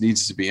 This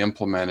needs to be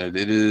implemented.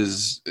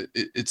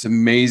 It's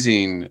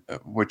amazing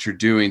what you're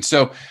doing.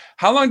 So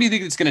how long do you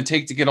think it's going to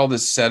take to get all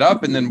this set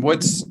up? And then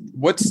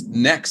what's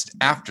next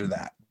after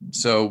that?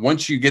 So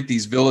once you get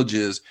these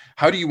villages,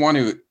 how do you want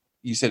to,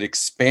 you said,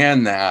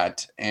 expand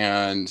that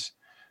and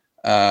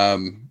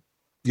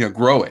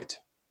grow it?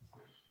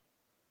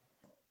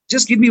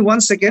 Just give me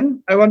 1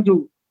 second. I want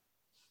to.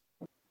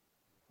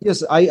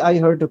 Yes, I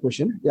heard the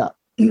question. Yeah.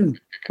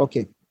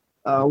 Okay.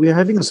 We are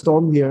having a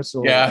storm here,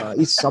 so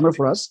it's summer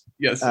for us.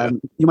 Yes.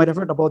 You might have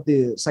heard about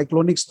the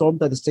cyclonic storm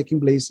that is taking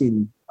place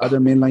in other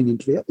mainland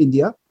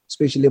India,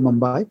 especially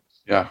Mumbai.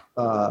 Yeah.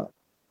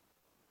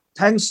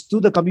 Thanks to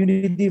the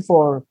community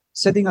for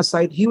setting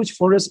aside huge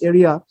forest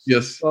area.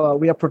 Yes.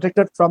 We are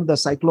protected from the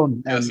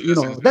cyclone, and yes.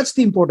 that's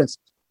the importance.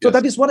 So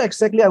that is what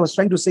exactly I was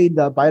trying to say in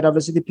the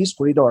biodiversity peace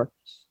corridor.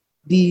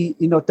 The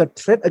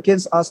threat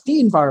against us, the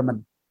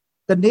environment,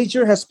 the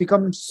nature has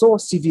become so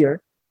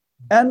severe.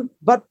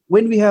 But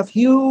when we have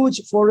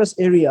huge forest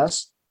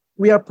areas,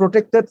 we are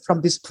protected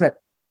from this threat.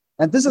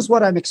 And this is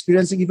what I'm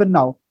experiencing even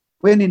now.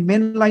 When in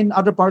mainland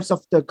other parts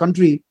of the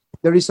country,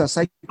 there is a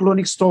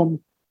cyclonic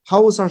storm,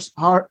 houses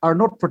are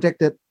not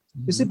protected.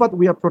 Mm-hmm. You see, but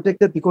we are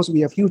protected because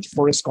we have huge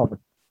forest cover.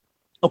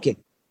 Okay,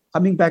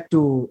 coming back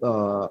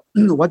to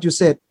what you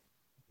said,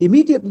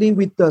 immediately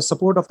with the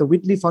support of the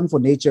Whitley Fund for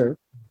Nature,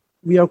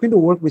 we are going to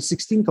work with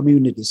 16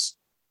 communities.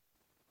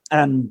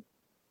 And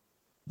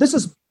this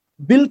is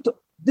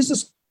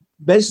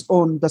based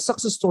on the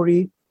success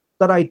story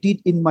that I did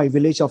in my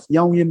village of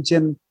Yaung Yim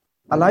Chen,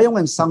 Alayong,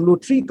 and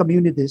Sanglu, 3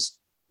 communities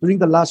during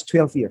the last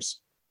 12 years.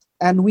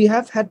 And we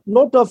have had a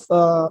lot of,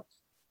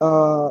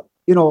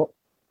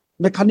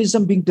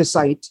 mechanism being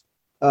designed.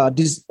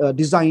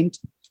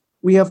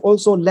 We have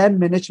also land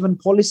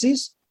management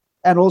policies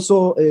and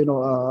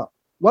also,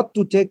 what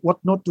to take, what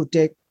not to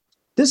take.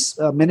 This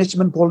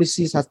management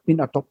policies have been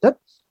adopted,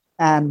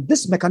 and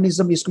this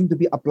mechanism is going to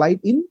be applied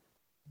in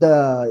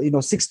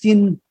the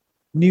 16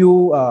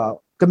 new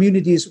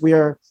communities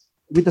where,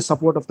 with the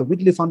support of the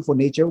Whitley Fund for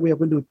Nature, we are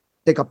going to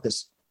take up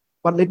this.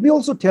 But let me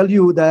also tell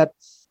you that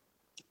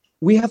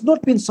we have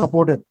not been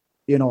supported.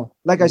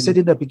 Like I said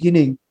in the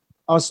beginning,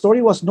 our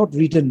story was not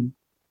written.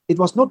 It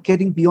was not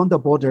getting beyond the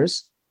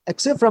borders,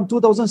 except from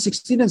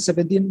 2016 and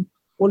 17.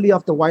 Only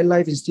after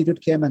Wildlife Institute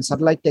came and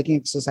satellite taking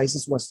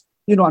exercises was,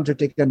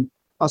 undertaken,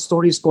 our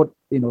stories got,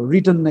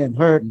 written and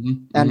heard.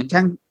 Mm-hmm.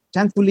 And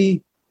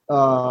thankfully,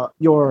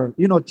 your,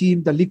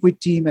 team, the Liquid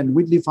team and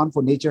Whitley Fund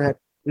for Nature had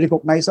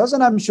recognized us.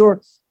 And I'm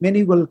sure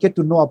many will get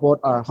to know about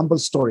our humble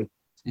story.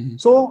 Mm-hmm.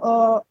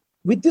 So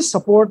with this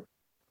support,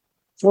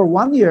 for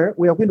 1 year,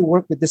 we are going to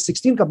work with the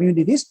 16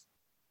 communities.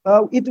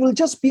 It will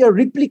just be a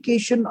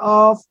replication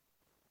of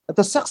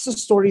the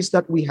success stories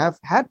that we have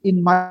had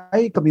in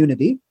my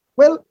community.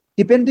 Well,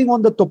 depending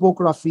on the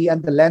topography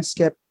and the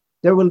landscape,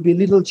 there will be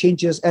little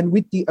changes. And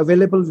with the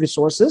available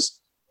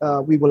resources,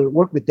 we will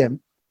work with them.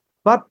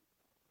 But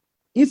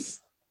if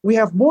we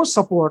have more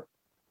support,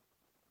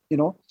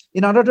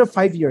 in another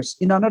 5 years,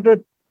 in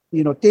another,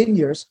 10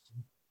 years,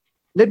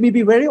 let me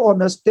be very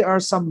honest, there are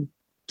some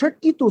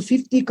 30 to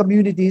 50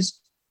 communities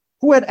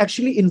who had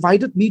actually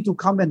invited me to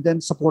come and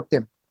then support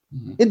them.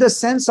 Mm-hmm. In the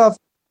sense of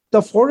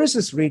the forest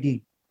is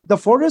ready, the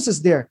forest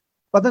is there,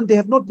 but then they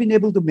have not been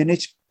able to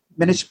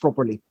manage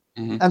properly.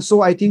 Mm-hmm. And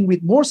so I think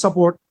with more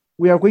support,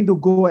 we are going to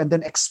go and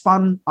then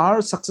expand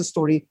our success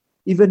story,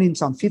 even in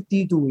some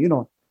 50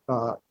 to,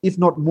 if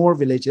not more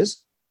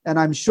villages. And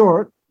I'm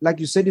sure, like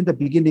you said in the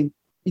beginning,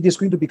 it is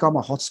going to become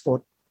a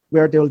hotspot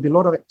where there will be a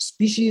lot of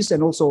species,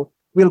 and also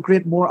we'll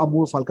create more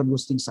Amur falcon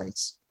roosting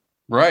sites.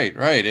 Right.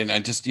 And I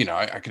just,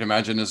 I can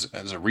imagine as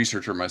a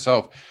researcher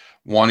myself,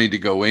 wanting to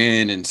go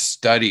in and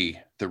study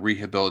the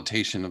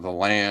rehabilitation of the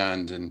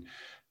land and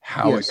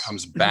how it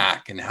comes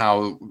back and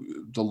how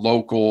the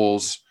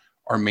locals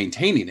are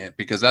maintaining it,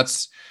 because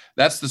that's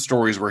the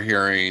stories we're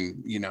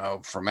hearing,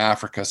 from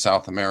Africa,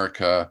 South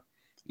America,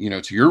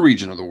 to your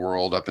region of the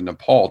world, up in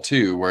Nepal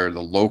too, where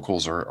the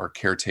locals are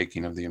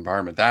caretaking of the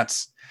environment.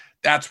 That's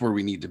where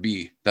we need to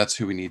be. That's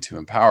who we need to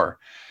empower.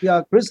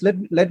 Yeah, Chris,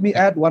 let me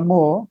add one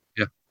more.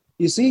 Yeah.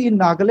 You see, in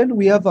Nagaland,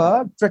 we have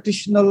a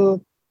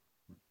traditional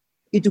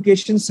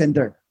education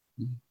center,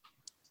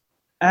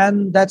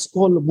 and that's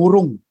called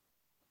Murung.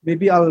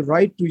 Maybe I'll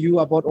write to you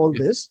about all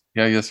this.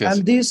 Yeah, yes.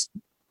 And this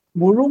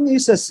Murung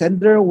is a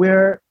center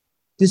where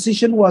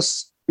decision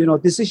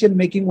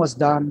making was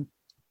done.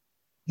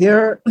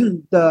 Here,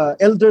 the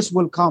elders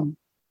will come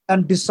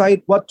and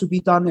decide what to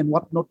be done and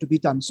what not to be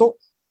done. So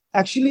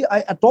actually,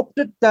 I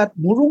adopted that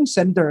Murung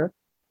Center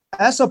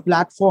as a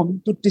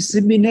platform to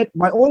disseminate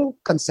my own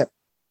concept.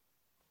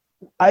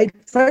 I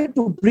tried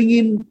to bring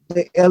in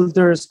the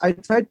elders. I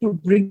tried to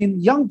bring in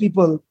young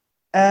people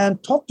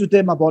and talk to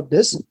them about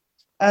this.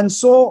 And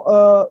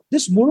so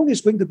this Murung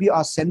is going to be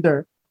our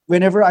center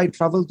whenever I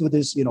travel to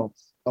this,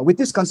 with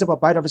this concept of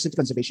biodiversity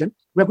conservation,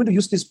 we're going to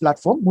use this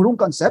platform, Murung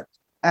concept,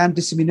 and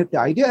disseminate the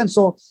idea. And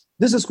so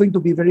this is going to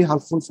be very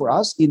helpful for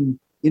us in,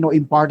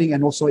 imparting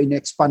and also in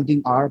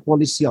expanding our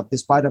policy of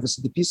this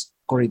biodiversity peace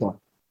corridor.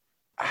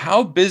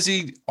 How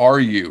busy are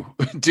you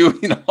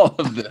doing all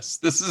of this?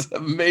 This is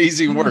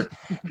amazing work.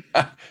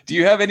 Do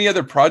you have any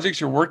other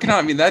projects you're working on?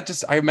 I mean,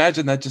 I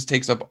imagine that just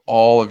takes up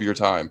all of your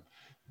time.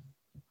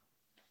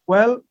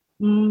 Well,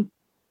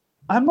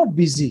 I'm not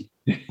busy,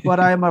 but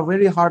I am a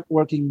very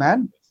hardworking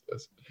man.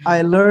 Yes.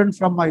 I learned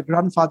from my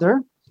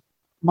grandfather.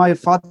 My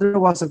father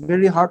was a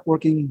very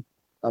hardworking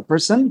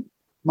person.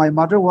 My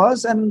mother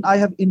was, and I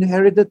have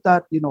inherited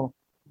that,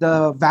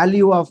 the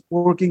value of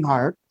working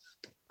hard.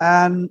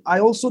 And I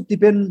also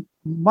depend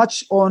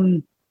much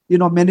on,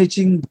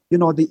 managing,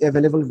 the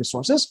available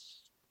resources.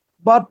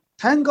 But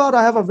thank God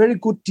I have a very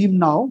good team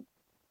now.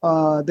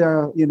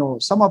 There,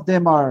 some of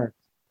them are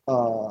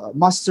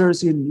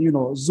masters in,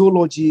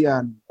 zoology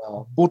and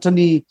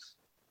botany,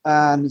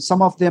 and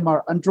some of them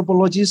are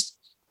anthropologists,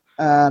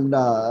 and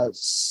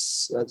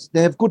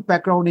they have good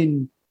background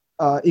in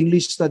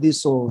English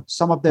studies. So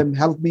some of them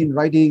help me in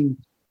writing.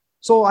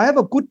 So I have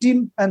a good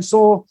team, and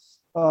so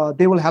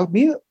they will help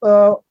me.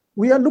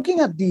 We are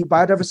looking at the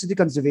biodiversity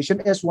conservation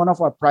as one of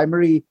our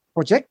primary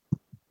projects,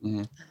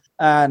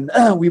 and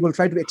we will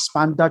try to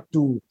expand that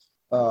to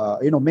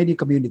many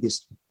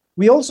communities.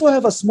 We also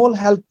have a small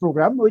health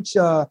program, which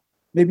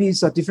maybe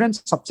is a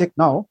different subject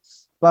now,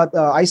 but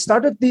I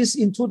started this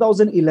in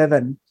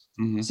 2011.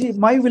 See,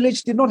 my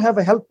village did not have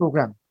a health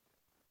program,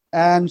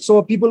 and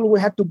so people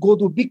had to go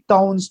to big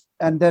towns,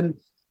 and then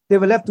they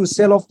will have to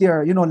sell off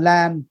their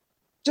land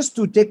just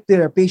to take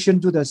their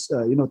patient to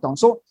the town.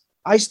 So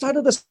I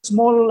started a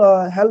small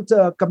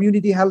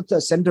community health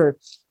center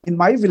in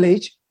my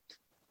village,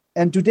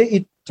 and today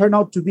it turned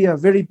out to be a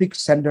very big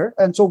center.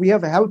 And so we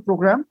have a health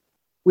program,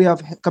 we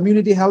have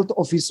community health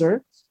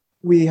officer,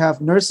 we have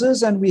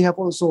nurses, and we have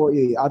also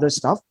other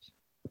stuff.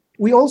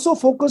 We also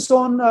focus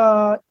on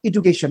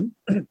education,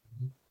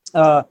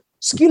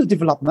 skill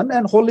development,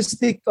 and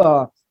holistic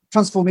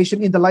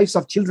transformation in the lives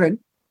of children.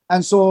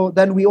 And so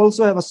then we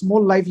also have a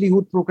small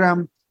livelihood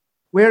program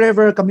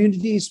wherever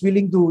community is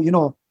willing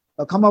to,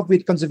 come up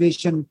with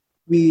conservation.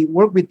 We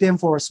work with them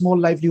for small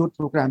livelihood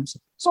programs.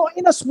 So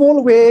in a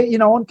small way,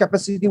 in our own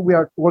capacity, we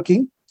are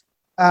working.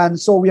 And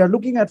so we are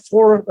looking at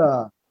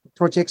 4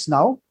 projects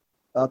now: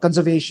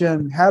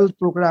 conservation, health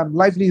program,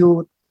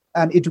 livelihood,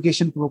 and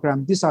education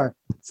program. These are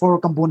 4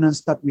 components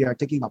that we are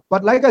taking up.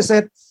 But like I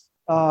said,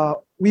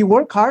 we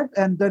work hard,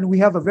 and then we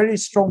have a very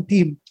strong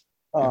team,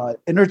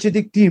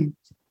 energetic team,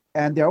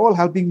 and they're all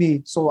helping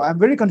me. So I'm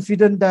very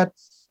confident that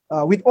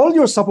with all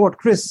your support,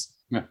 Chris,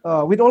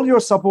 with all your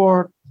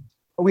support,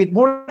 with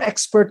more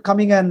expert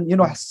coming and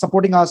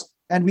supporting us,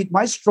 and with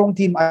my strong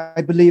team,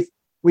 I believe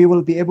we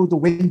will be able to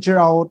venture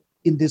out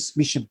in this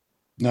mission.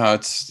 No,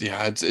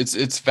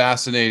 it's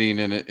fascinating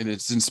and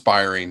it's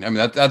inspiring. I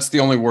mean, that's the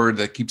only word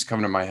that keeps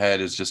coming to my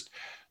head is just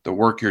the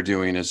work you're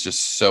doing is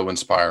just so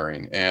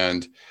inspiring.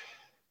 And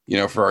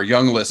for our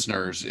young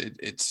listeners,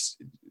 these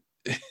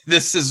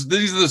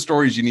are the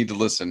stories you need to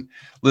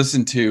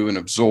listen to and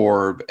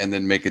absorb, and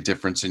then make a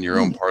difference in your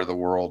own part of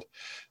the world.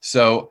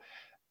 So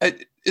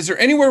is there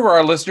anywhere where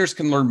our listeners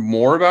can learn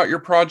more about your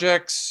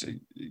projects?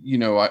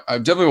 I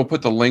definitely will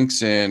put the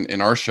links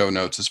in our show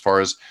notes as far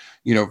as,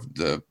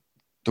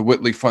 the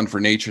Whitley Fund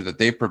for Nature that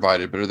they've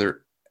provided, but are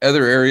there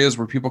other areas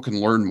where people can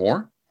learn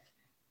more?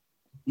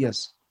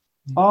 Yes.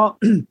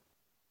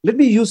 Let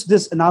me use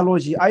this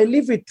analogy. I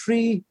live with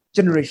 3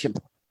 generations.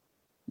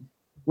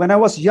 When I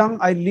was young,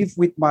 I lived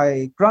with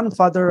my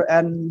grandfather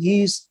and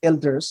his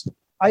elders.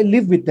 I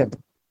lived with them,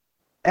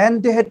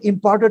 and they had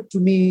imparted to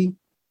me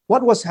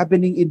what was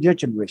happening in their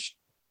generation.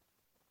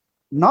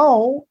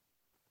 Now,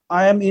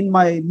 I am in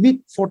my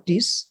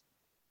mid-40s,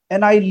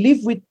 and I live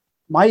with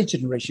my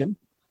generation,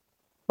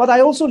 but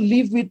I also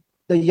live with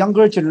the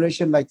younger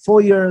generation, like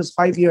 4 years,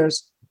 5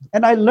 years,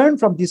 and I learn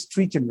from these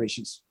 3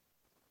 generations.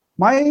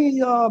 My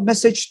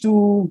message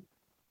to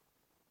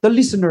the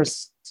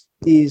listeners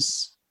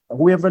is,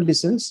 whoever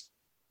listens,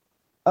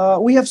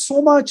 we have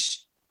so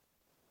much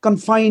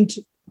confined,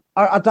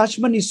 our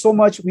attachment is so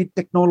much with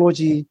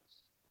technology,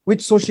 with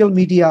social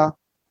media,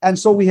 and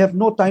so we have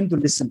no time to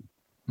listen.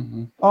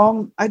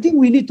 I think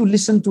we need to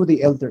listen to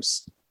the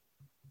elders.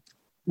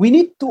 We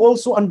need to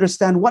also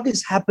understand what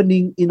is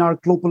happening in our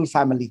global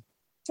family.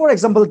 For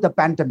example, the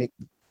pandemic.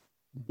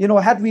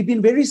 Had we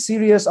been very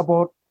serious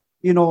about,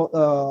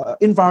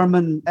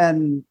 environment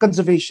and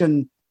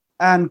conservation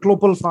and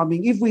global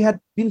farming, if we had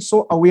been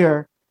so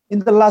aware in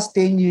the last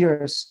 10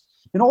 years,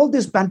 all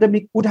this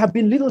pandemic would have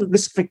been little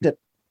restricted.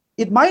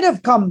 It might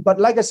have come, but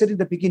like I said in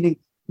the beginning,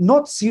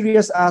 not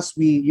serious as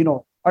we,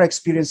 are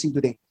experiencing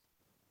today.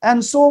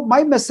 And so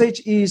my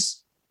message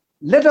is,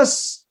 let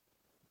us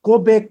go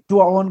back to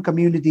our own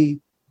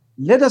community.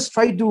 Let us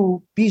try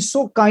to be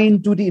so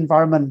kind to the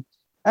environment,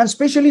 and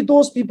especially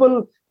those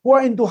people who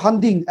are into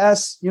hunting,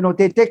 as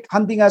they take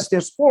hunting as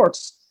their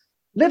sports.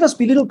 Let us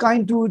be little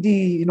kind to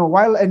the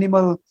wild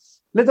animal,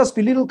 let us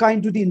be a little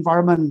kind to the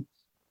environment.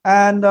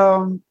 And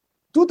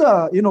to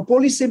the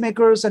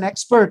policymakers and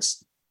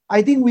experts,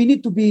 I think we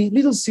need to be a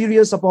little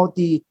serious about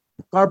the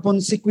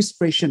carbon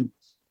sequestration.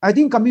 I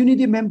think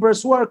community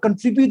members who are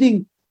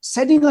contributing,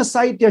 setting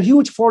aside their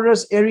huge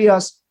forest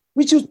areas,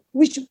 which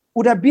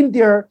would have been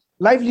their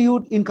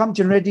livelihood, income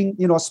generating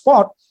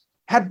spot,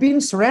 had been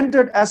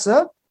surrendered as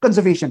a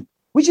conservation,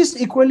 which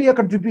is equally a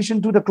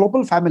contribution to the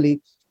global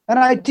family. And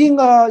I think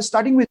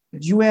starting with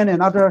UN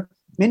and other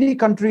many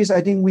countries,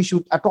 I think we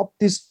should adopt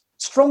this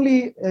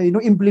strongly,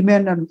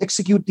 implement and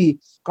execute the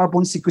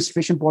carbon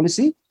sequestration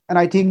policy. And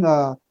I think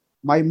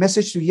my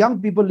message to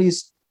young people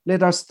is,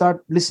 let us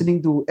start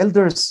listening to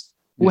elders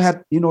who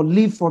have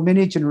lived for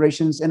many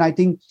generations. And I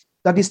think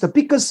that is the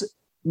biggest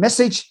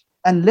message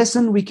and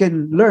lesson we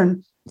can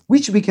learn,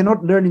 which we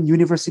cannot learn in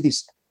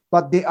universities,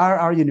 but they are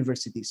our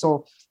university.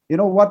 So you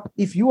know what,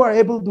 if you are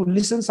able to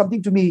listen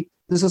something to me,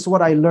 this is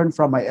what I learned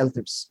from my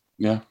elders.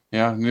 Yeah.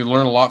 And you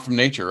learn a lot from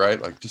nature,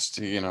 right? Like just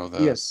the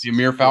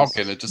Amur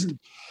Falcon. It just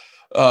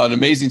an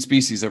amazing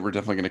species that we're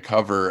definitely going to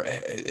cover.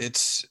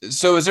 Is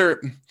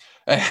there,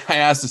 I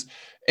asked this,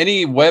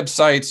 any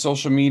websites,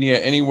 social media,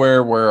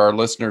 anywhere where our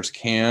listeners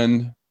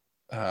can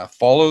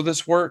follow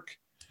this work?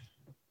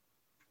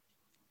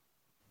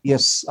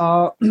 Yes.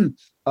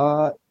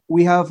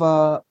 We have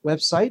a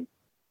website.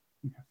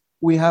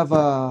 We have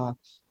a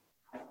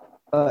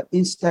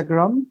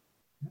Instagram.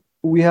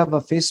 We have a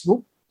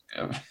Facebook.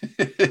 Yeah.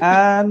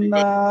 And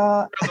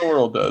the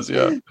world does,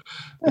 yeah.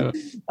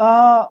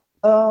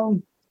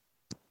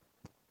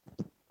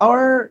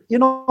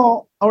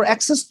 Our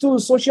access to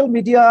social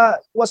media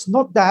was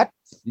not that,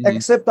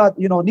 except that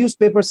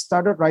newspapers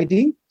started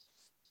writing,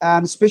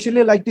 and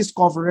especially like this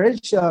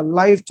coverage,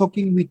 live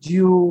talking with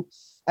you,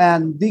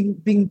 and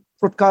being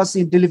broadcast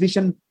in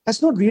television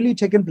has not really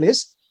taken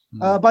place.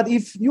 But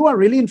if you are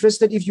really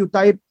interested, if you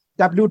type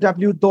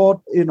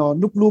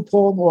www.Nuklu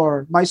Phom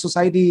or My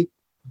Society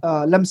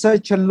Lamsai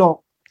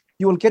Chenlok,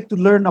 you will get to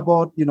learn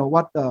about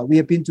what we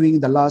have been doing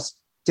in the last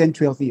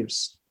 10-12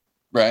 years.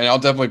 Right, and I'll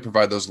definitely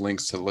provide those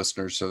links to the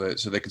listeners so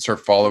they can start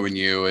following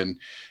you and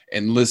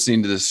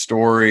listening to this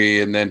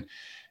story. And then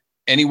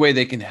any way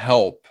they can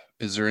help,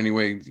 is there any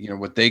way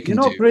what they can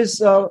do?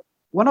 Chris,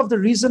 one of the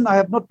reasons I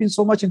have not been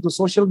so much into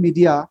social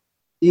media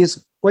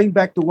is going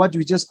back to what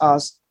you just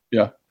asked.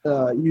 Yeah,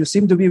 you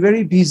seem to be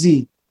very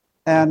busy,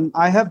 and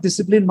I have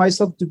disciplined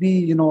myself to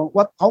be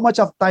how much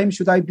of time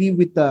should I be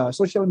with the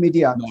social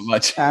media? Not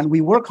much. And we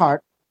work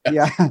hard.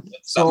 Yeah.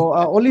 So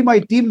only my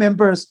team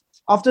members,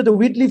 after the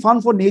Whitley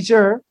Fund for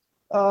Nature,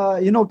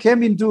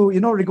 came into,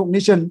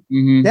 recognition,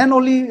 then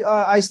only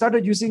I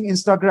started using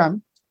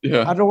Instagram. Yeah.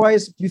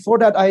 Otherwise, before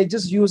that, I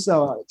just use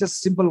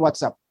just simple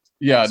WhatsApp.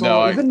 Yeah.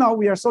 So even now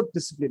we are so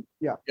disciplined.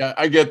 Yeah. Yeah,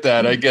 I get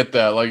that.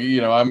 Like,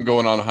 I'm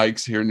going on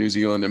hikes here in New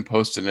Zealand and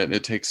posting it, and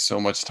it takes so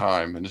much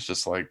time, and it's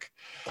just like,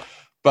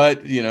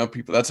 but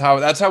people, that's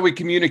how we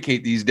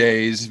communicate these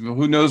days.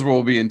 Who knows where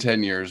we'll be in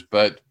 10 years,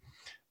 but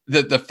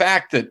the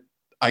fact that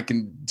I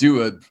can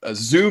do a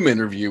Zoom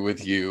interview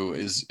with you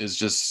is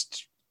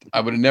just, I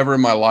would have never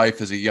in my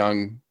life as a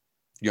young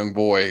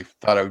boy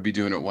thought I would be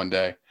doing it one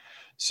day.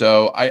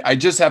 So I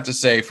just have to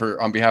say,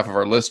 on behalf of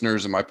our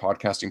listeners and my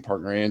podcasting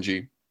partner,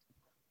 Angie,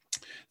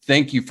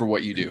 thank you for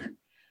what you do,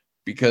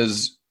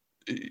 because,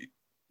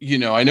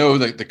 I know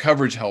that the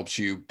coverage helps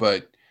you,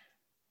 but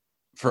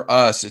for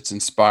us, it's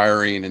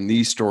inspiring, and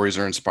these stories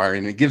are inspiring,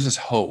 and it gives us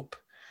hope.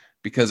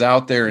 Because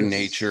out there in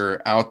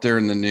nature, out there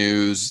in the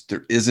news,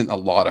 there isn't a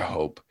lot of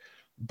hope.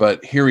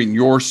 But hearing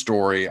your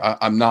story,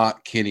 I'm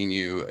not kidding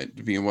you,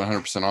 being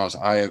 100% honest,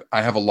 I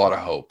have a lot of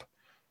hope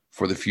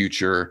for the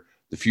future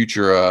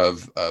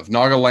of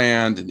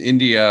Nagaland and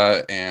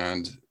India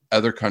and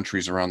other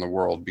countries around the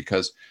world,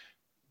 because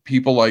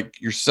people like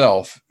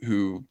yourself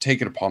who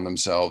take it upon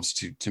themselves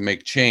to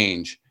make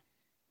change,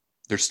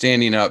 they're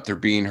standing up, they're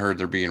being heard,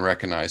 they're being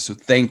recognized. So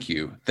thank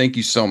you. Thank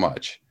you so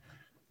much.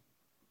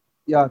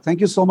 Yeah,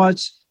 thank you so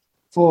much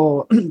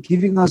for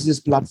giving us this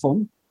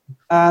platform.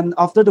 And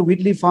after the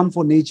Whitley Fund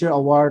for Nature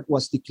Award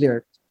was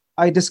declared,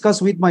 I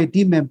discussed with my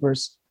team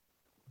members,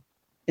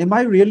 am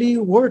I really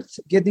worth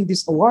getting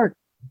this award?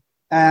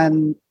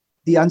 And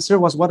the answer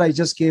was what I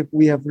just gave.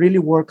 We have really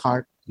worked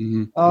hard.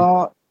 You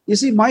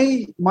see,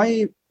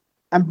 my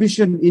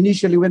ambition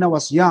initially when I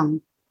was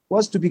young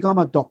was to become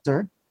a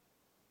doctor.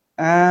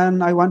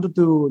 And I wanted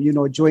to,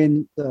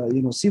 join,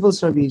 civil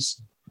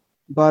service.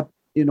 But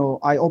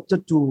I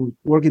opted to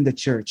work in the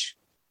church.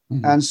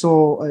 And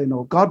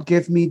so, God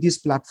gave me this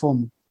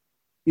platform,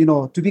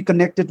 to be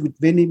connected with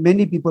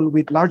many people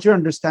with larger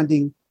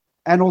understanding,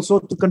 and also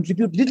to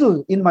contribute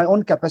little in my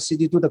own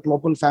capacity to the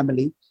global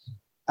family.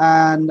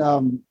 And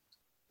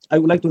I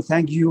would like to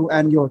thank you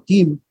and your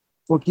team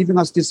for giving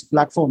us this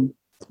platform.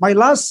 My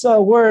last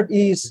word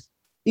is,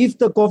 if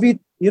the COVID,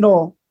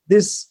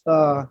 this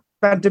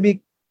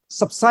pandemic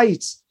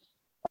subsides,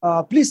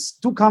 please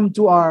do come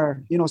to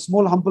our,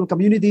 small, humble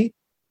community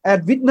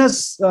and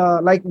witness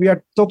like we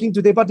are talking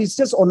today, but it's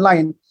just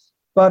online.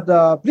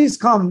 But please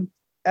come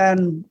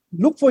and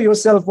look for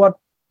yourself what,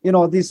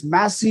 this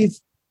massive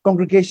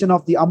congregation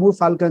of the Amur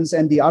falcons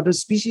and the other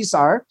species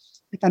are.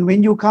 And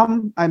when you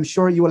come, I'm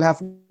sure you will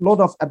have a lot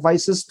of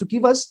advices to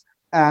give us,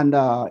 and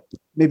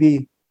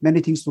maybe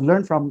many things to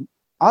learn from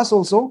us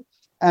also.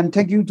 And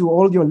thank you to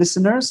all your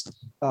listeners.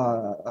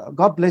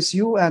 God bless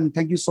you, and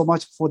thank you so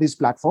much for this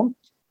platform.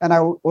 And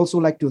I would also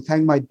like to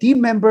thank my team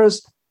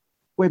members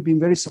who have been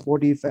very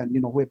supportive and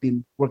who have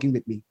been working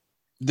with me.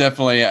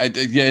 Definitely.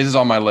 It is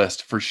on my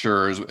list for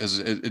sure.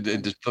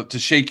 To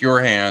shake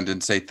your hand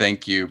and say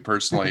thank you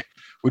personally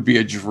would be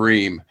a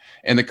dream.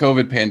 And the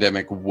COVID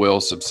pandemic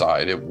will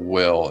subside. It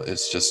will.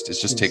 It's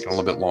just taking a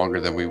little bit longer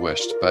than we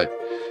wished. But,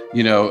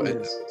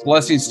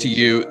 blessings to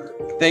you.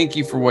 Thank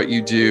you for what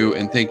you do.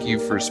 And thank you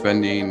for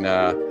spending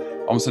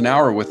almost an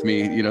hour with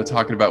me,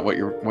 talking about what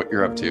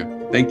you're up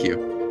to. Thank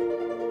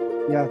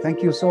you. Yeah,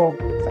 thank you. So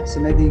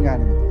fascinating.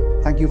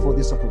 And thank you for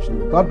this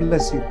opportunity. God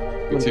bless you.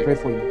 You too. Pray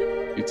for you.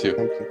 You too.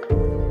 Thank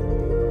you.